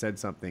 someone said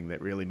something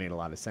that really made a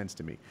lot of sense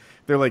to me.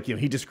 They're like,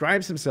 he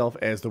describes himself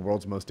as the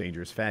world's most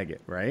dangerous faggot,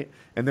 right?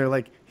 And they're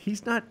like,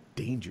 he's not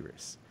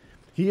dangerous.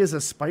 He is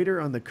a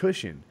spider on the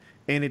cushion,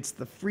 and it's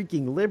the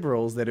freaking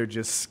liberals that are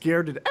just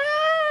scared to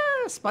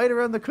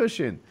spider on the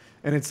cushion.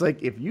 And it's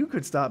like, if you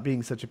could stop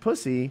being such a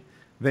pussy,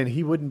 then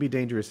he wouldn't be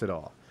dangerous at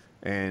all.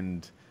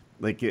 And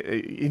I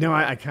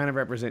kind of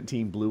represent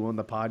Team Blue on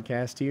the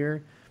podcast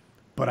here.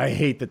 But I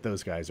hate that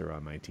those guys are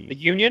on my team. The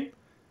union?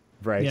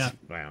 Right. Yeah.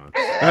 Wow.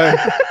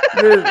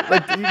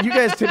 You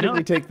guys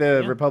typically take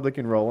the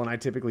Republican role, and I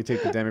typically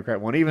take the Democrat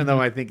one, even though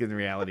I think in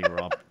reality we're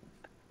all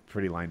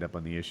pretty lined up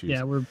on the issues.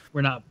 Yeah,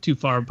 we're not too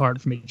far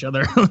apart from each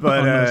other. But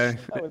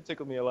that would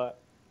tickle me a lot.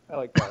 I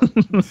like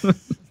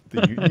that.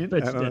 The union? I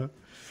don't know.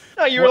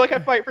 No, you were like, I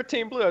fight for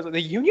Team Blue. I was like,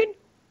 the union?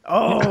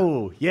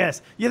 Oh,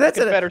 yes. Yeah, that's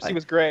the Confederacy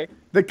was gray.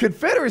 The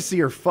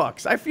Confederacy are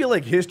fucks. I feel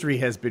like history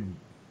has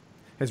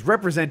has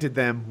represented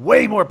them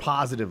way more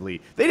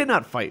positively. They did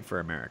not fight for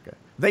America.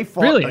 They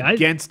fought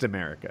against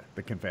America,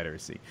 the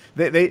Confederacy.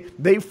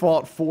 They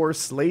fought for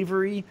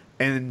slavery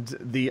and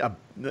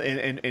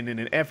in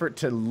an effort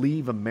to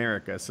leave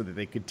America so that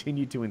they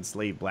continue to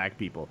enslave black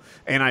people.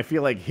 And I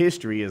feel like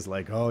history is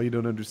like, oh, you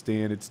don't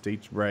understand. It's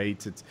states'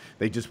 rights.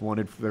 They just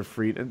wanted their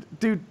freedom.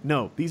 Dude,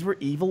 no, these were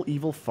evil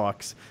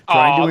fucks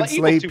trying to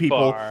enslave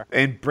people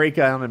and break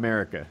out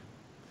America.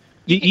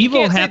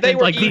 Evil happened. They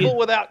were evil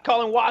without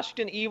calling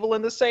Washington evil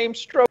in the same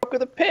stroke of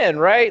the pen,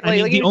 right? I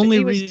mean, the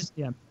only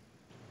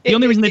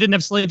reason they didn't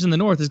have slaves in the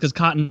North is because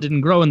cotton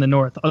didn't grow in the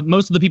North.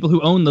 Most of the people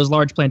who owned those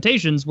large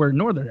plantations were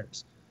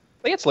Northerners.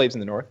 They had slaves in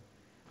the North.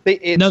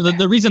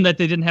 The reason that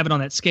they didn't have it on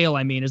that scale,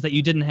 I mean, is that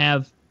you didn't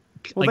have,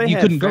 you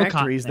couldn't grow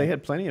cotton. They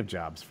had plenty of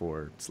jobs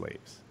for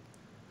slaves.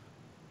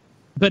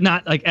 But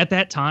not, at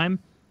that time,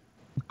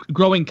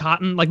 growing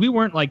cotton, we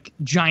weren't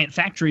giant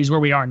factories where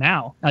we are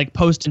now,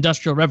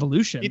 post-industrial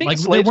revolution.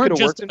 They weren't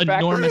just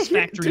enormous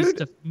factories.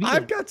 Dude,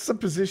 I've got some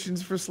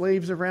positions for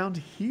slaves around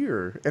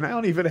here, and I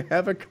don't even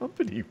have a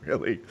company,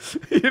 really.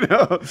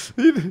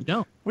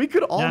 We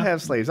could all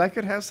have slaves. I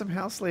could have some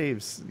house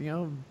slaves,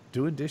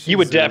 doing dishes. You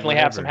would definitely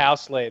have some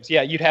house slaves.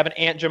 Yeah, you'd have an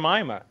Aunt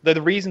Jemima.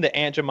 The reason that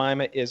Aunt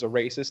Jemima is a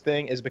racist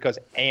thing is because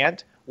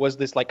aunt was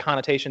this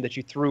connotation that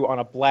you threw on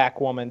a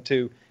black woman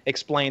to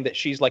explain that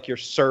she's your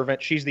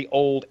servant. She's the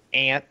old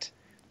aunt,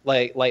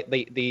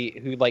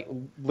 who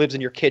lives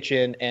in your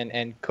kitchen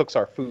and cooks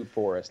our food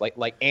for us.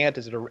 Aunt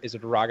is a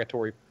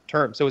derogatory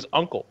term. So is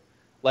uncle.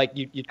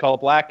 You'd call a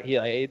black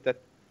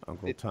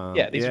Uncle Tom.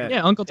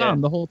 Yeah, Uncle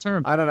Tom. The whole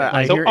term. I don't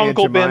know. So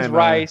Uncle Ben's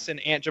rice and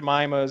Aunt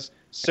Jemima's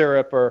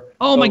syrup are.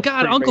 Oh my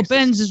God, Uncle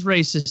Ben's is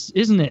racist,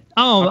 isn't it?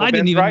 Oh, Uncle I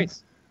didn't Ben's even.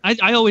 rice.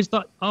 I always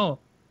thought. Oh.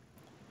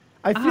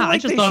 I feel like I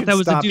just thought that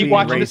was a dude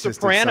watching The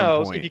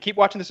Sopranos. If you keep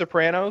watching The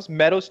Sopranos,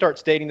 Meadows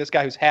starts dating this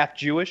guy who's half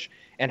Jewish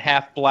and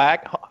half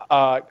black.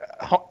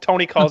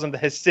 Tony calls him the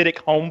Hasidic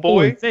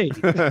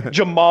homeboy,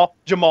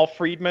 Jamal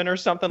Friedman or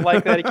something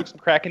like that. He keeps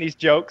cracking these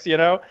jokes,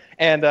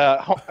 And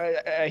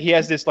he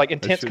has this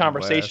intense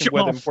conversation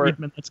with him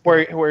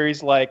where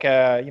he's like,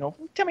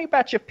 tell me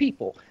about your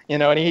people,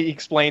 And he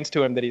explains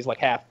to him that he's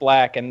half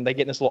black, and they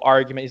get in this little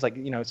argument. He's like,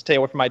 stay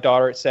away from my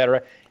daughter,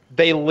 etc.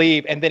 They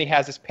leave, and then he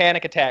has this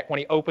panic attack when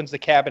he opens the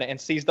cabinet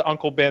and sees the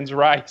Uncle Ben's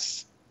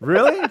rice.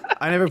 Really?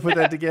 I never put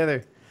that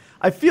together.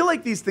 I feel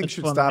like these things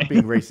should stop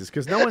being racist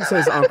because no one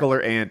says uncle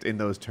or aunt in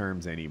those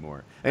terms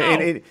anymore. No.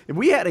 And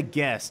we had a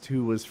guest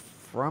who was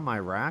from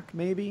Iraq,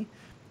 maybe,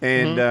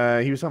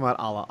 and he was talking about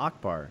Allah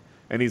Akbar.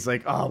 And he's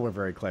like, oh, we're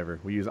very clever.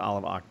 We use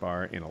Allah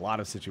Akbar in a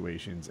lot of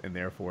situations, and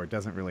therefore it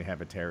doesn't really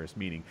have a terrorist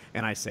meaning.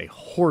 And I say,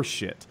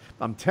 horseshit.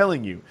 I'm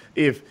telling you,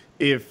 if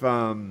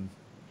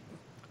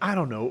I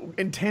don't know,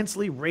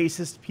 intensely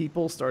racist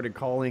people started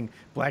calling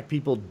black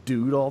people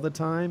dude all the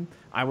time,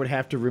 I would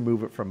have to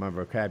remove it from my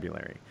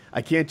vocabulary.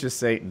 I can't just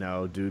say,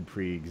 no, dude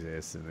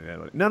pre-exists.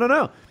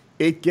 No.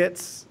 It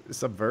gets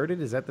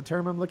subverted. Is that the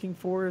term I'm looking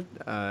for?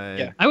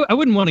 Yeah. I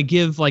wouldn't want to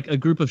give a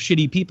group of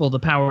shitty people the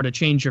power to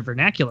change your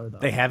vernacular, though.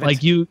 They have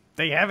it.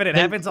 They have it. It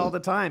happens all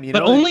the time.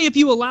 But only if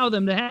you allow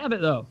them to have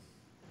it, though.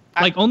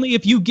 Only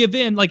if you give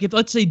in, if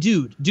let's say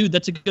dude,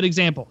 that's a good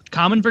example.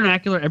 Common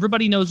vernacular,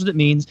 everybody knows what it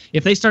means.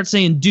 If they start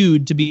saying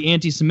dude to be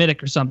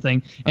anti-Semitic or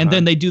something, and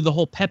then they do the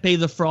whole Pepe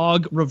the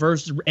Frog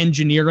reverse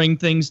engineering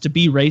things to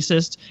be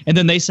racist, and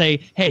then they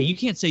say, hey, you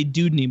can't say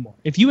dude anymore.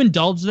 If you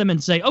indulge them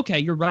and say, okay,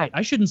 you're right,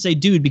 I shouldn't say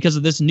dude because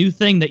of this new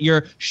thing that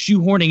you're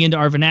shoehorning into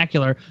our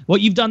vernacular,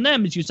 what you've done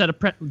then is you've set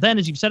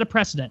a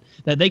precedent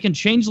that they can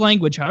change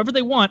language however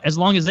they want as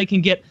long as they can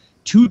get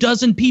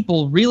 24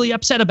 people really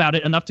upset about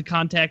it enough to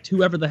contact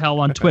whoever the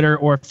hell on Twitter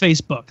or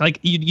Facebook.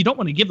 You don't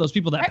want to give those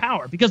people that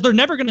power because they're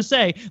never going to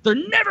say,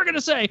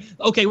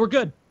 okay, we're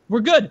good.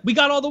 We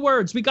got all the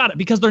words. We got it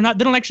because they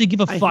don't actually give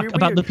a fuck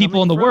about the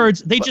people and the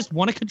words. They just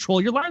want to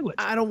control your language.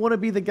 I don't want to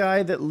be the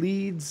guy that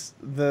leads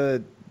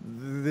the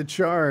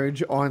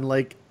charge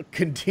on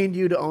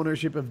continued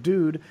ownership of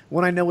dude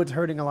when I know it's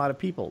hurting a lot of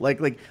people.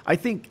 I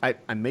think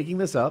I'm making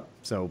this up,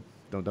 so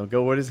don't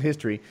go with his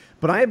history,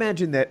 but I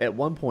imagine that at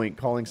one point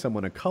calling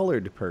someone a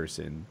colored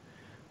person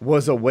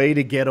was a way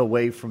to get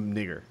away from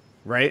nigger,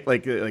 right? All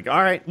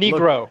right,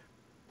 Negro.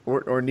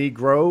 Look, or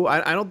Negro.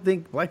 I don't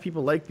think black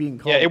people like being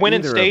called. Yeah, it went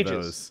in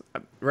stages.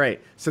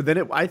 Right. So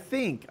then I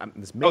think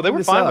they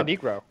were fine with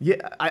Negro. Yeah,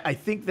 I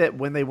think that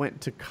when they went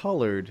to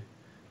colored,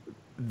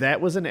 that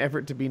was an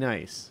effort to be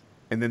nice,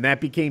 and then that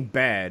became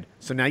bad.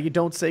 So now you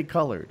don't say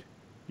colored.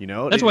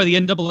 That's why the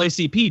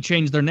NAACP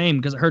changed their name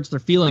because it hurts their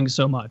feelings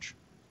so much.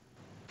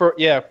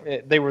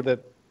 They were the.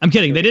 I'm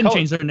kidding. They didn't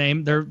change their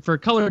name. They're for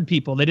colored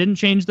people. They didn't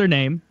change their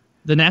name.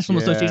 The National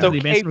Association of the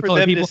Advancement of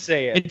Colored People.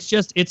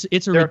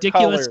 It's a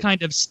ridiculous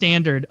kind of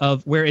standard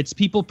of where it's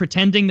people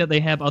pretending that they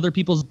have other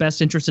people's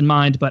best interests in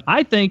mind. But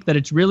I think that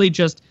it's really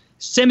just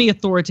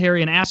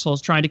semi-authoritarian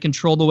assholes trying to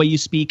control the way you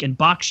speak and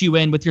box you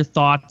in with your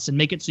thoughts and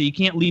make it so you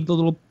can't leave the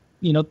little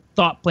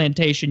thought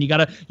plantation. You got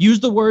to use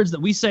the words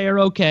that we say are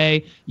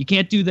okay. You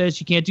can't do this.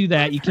 You can't do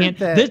that. You can't.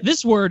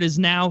 This word is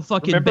now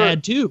fucking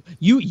bad too.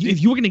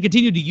 If you were going to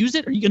continue to use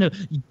it, are you going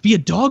to be a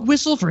dog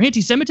whistle for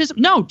anti-Semitism?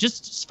 No,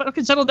 just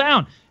fucking settle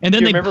down. And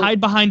then they hide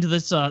behind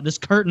this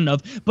curtain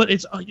of, but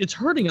it's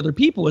hurting other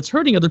people. It's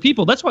hurting other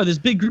people. That's why this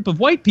big group of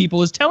white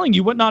people is telling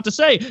you what not to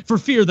say for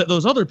fear that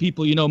those other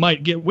people,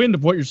 might get wind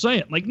of what you're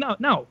saying. Like, no.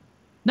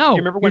 You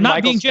remember when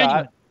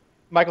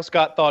Michael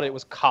Scott thought it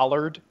was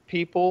collared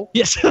people?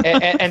 Yes.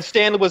 and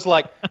Stanley was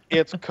like,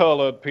 it's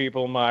colored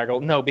people,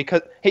 Michael. No,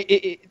 because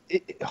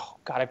oh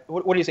God,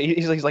 what do you say?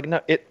 He's like, no,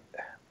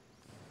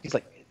 he's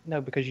like, no,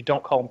 because you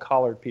don't call them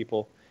collared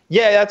people.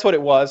 Yeah, that's what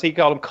it was. He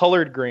called them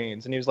colored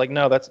greens, and he was like,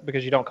 no, that's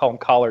because you don't call them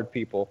collared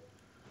people.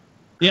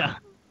 Yeah.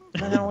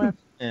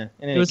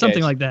 It was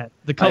something like that.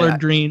 The colored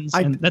greens,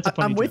 and that's a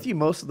funny I'm joke. with you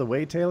most of the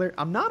way, Taylor.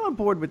 I'm not on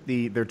board with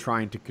they're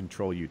trying to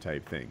control you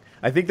type thing.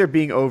 I think they're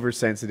being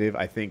oversensitive.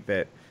 I think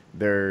that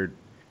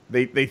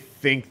they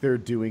think they're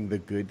doing the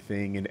good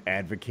thing and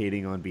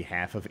advocating on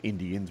behalf of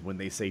Indians when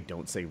they say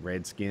don't say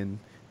redskin.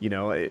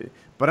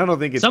 But I don't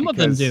think it's some of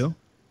them do.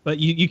 But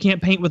you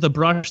can't paint with a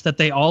brush that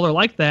they all are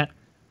like that.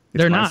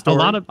 They're not. Story. A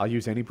lot of. I'll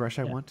use any brush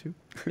I want to.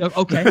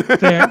 Okay,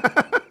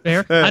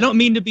 fair. I don't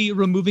mean to be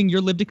removing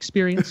your lived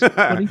experience. You're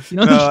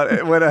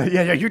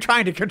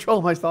trying to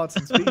control my thoughts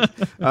and speech.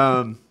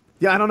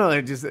 I don't know.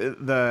 It just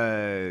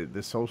the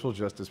social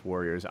justice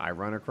warriors I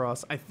run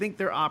across, I think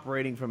they're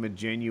operating from a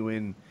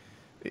genuine.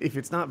 If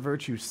it's not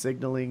virtue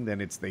signaling, then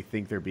they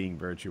think they're being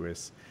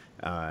virtuous.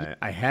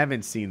 I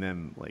haven't seen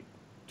them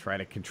try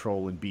to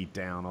control and beat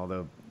down,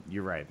 although.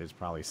 You're right. There's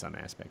probably some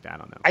aspect. I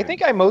don't know. I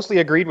think I mostly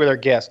agreed with our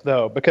guest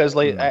though, because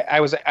I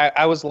was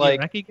like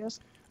Iraqi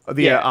guest?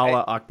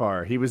 Allah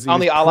Akbar. He was pro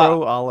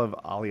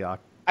Ali Akbar.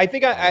 I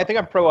think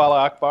I'm pro Allah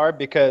Akbar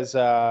because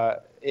I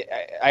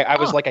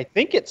was like, I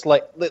think it's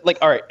like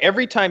all right.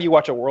 Every time you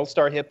watch a World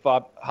Star Hip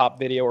Hop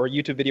video or a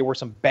YouTube video where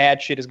some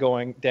bad shit is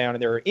going down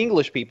and there are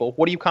English people,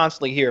 what do you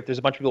constantly hear if there's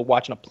a bunch of people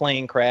watching a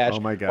plane crash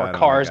or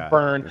cars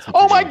burn?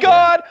 Oh my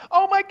God!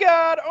 Oh my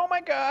God! Oh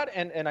my God!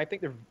 And I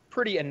think they're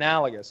pretty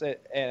analogous.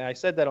 And I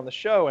said that on the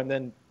show,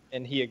 and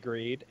he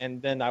agreed.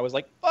 And then I was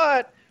like,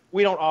 but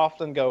we don't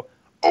often go,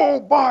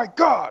 oh my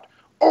God!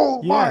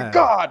 Oh my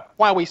God!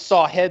 While we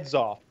saw heads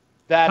off.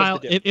 That Kyle,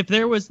 is the difference. If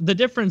there was the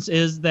difference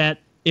is that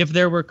if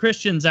there were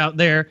Christians out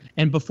there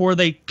and before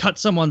they cut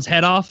someone's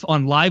head off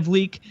on Live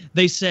Leak,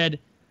 they said,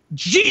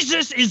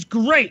 Jesus is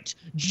great.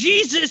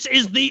 Jesus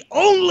is the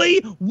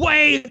only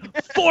way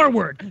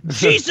forward.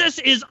 Jesus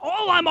is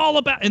all I'm all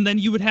about. And then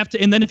you would have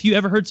to, and then if you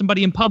ever heard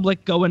somebody in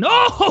public going,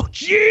 oh,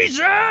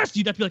 Jesus,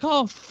 you'd have to be like,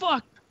 oh,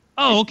 fuck.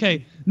 Oh,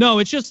 okay. No,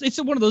 it's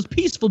one of those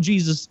peaceful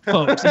Jesus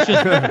folks. It's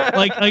just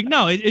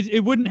no,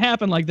 it wouldn't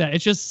happen like that.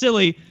 It's just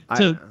silly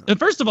to,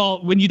 first of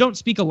all, when you don't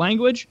speak a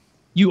language,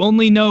 you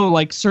only know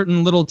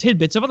certain little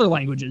tidbits of other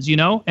languages,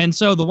 and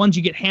so the ones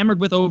you get hammered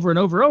with over and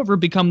over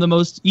become the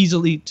most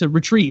easily to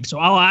retrieve. So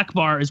Allah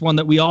Akbar is one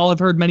that we all have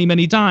heard many,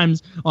 many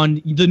times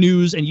on the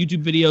news and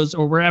YouTube videos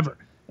or wherever.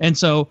 And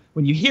so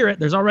when you hear it,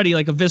 there's already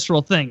a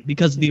visceral thing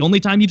because the only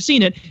time you've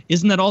seen it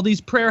isn't at all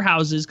these prayer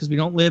houses because we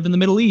don't live in the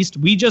Middle East.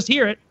 We just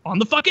hear it on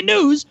the fucking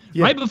news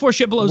right before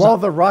shit blows up. While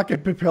the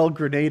rocket-propelled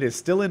grenade is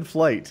still in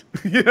flight.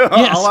 Yes.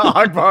 Allah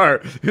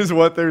Akbar is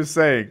what they're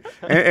saying.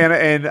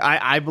 And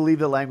I believe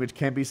the language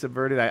can be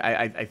subverted.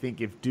 I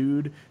think if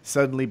dude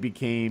suddenly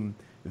became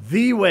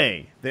the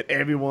way that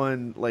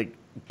everyone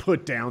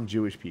put down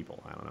Jewish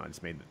people, I don't know, I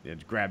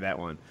just grabbed that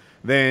one.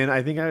 Then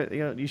I think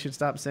you should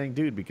stop saying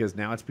dude because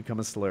now it's become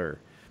a slur.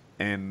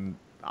 And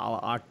Allah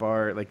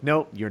Akbar,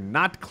 no, you're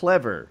not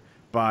clever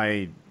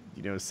by,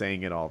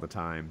 saying it all the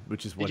time,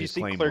 which is what his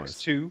claim was. Did you see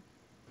Clerks 2?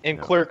 In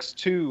Clerks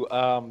 2,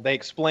 they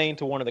explain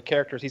to one of the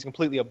characters, he's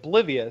completely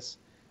oblivious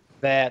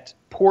that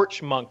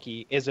porch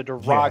monkey is a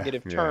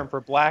derogative term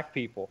for black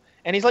people.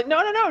 And he's like,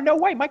 no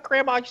way. My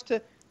grandma used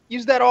to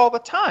use that all the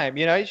time.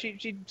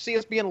 She'd see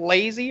us being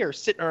lazy or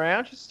sitting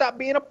around. She'd stop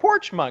being a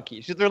porch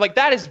monkey. They're like,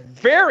 that is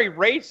very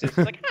racist.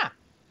 He's like,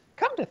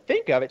 come to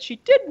think of it, she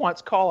did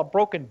once call a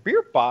broken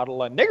beer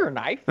bottle a nigger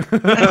knife.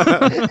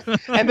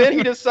 And then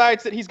he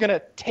decides that he's going to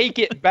take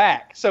it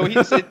back. So he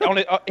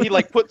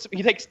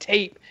takes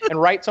tape and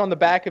writes on the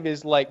back of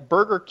his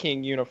Burger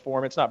King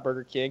uniform. It's not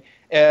Burger King.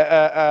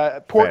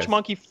 Porch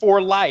monkey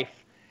for life.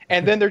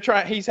 And then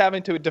he's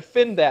having to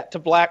defend that to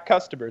black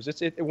customers.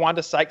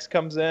 Wanda Sykes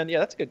comes in. Yeah,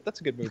 that's good.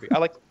 That's a good movie. I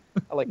like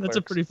That's Clerks.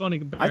 a pretty funny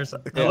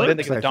comparison.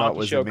 Clerks I thought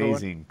was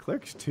amazing.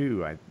 Clerks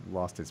 2, I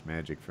lost its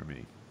magic for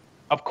me.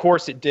 Of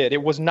course it did.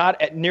 It was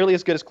not nearly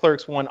as good as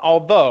Clerks 1,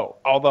 although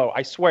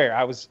I swear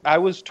I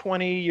was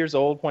 20 years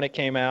old when it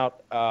came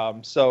out.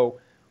 So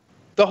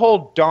the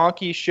whole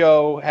donkey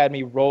show had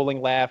me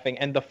rolling laughing.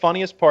 And the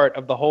funniest part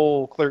of the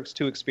whole Clerks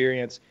 2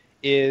 experience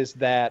is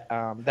that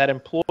that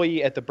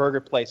employee at the burger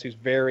place who's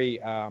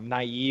very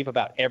naive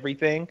about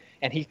everything,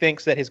 and he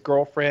thinks that his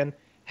girlfriend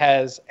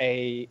has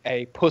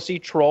a pussy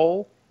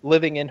troll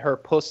living in her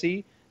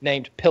pussy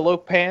named Pillow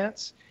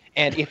Pants,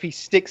 and if he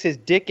sticks his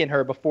dick in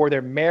her before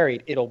they're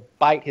married, it'll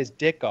bite his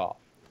dick off.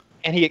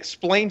 and he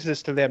explains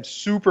this to them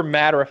super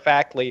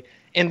matter-of-factly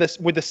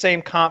with the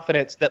same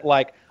confidence that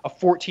like a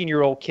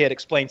 14-year-old kid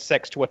explains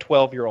sex to a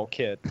 12-year-old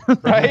kid,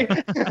 right?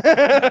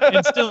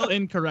 And still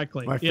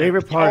incorrectly. My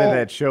favorite part of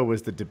that show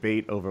was the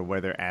debate over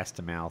whether ass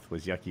to mouth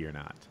was yucky or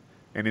not.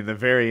 And in the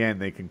very end,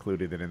 they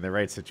concluded that in the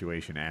right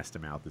situation, ass to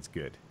mouth is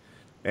good.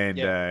 And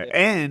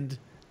and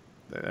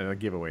I'll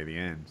give away the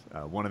end.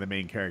 One of the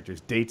main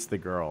characters dates the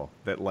girl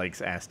that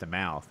likes ass to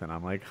mouth, and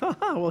I'm like,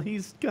 well,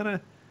 he's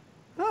gonna,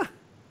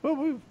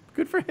 well,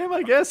 good for him,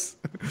 I guess.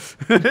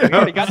 We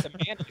already got the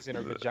mayonnaise in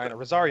her vagina.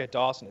 Rosario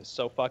Dawson is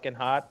so fucking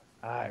hot.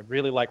 I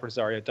really like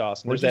Rosario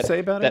Dawson. What did you say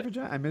about her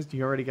vagina? I missed.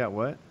 You already got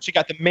what? She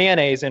got the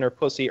mayonnaise in her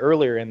pussy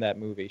earlier in that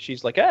movie.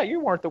 She's like, you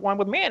weren't the one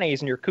with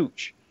mayonnaise in your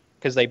cooch,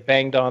 because they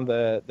banged on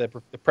the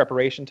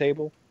preparation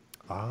table.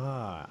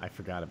 I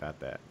forgot about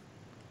that.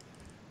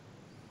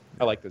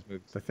 I like those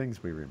movies. The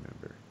things we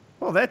remember.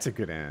 Well, that's a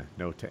good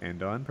note to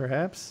end on,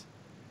 perhaps.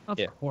 Of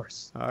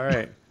course. All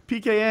right.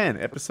 PKN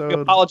episode.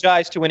 We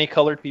apologize to any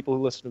colored people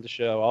who listen to the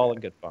show. All in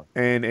good fun.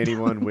 And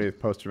anyone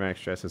with post-traumatic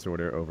stress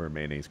disorder over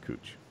mayonnaise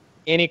cooch.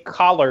 Any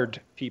collared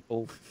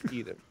people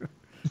either.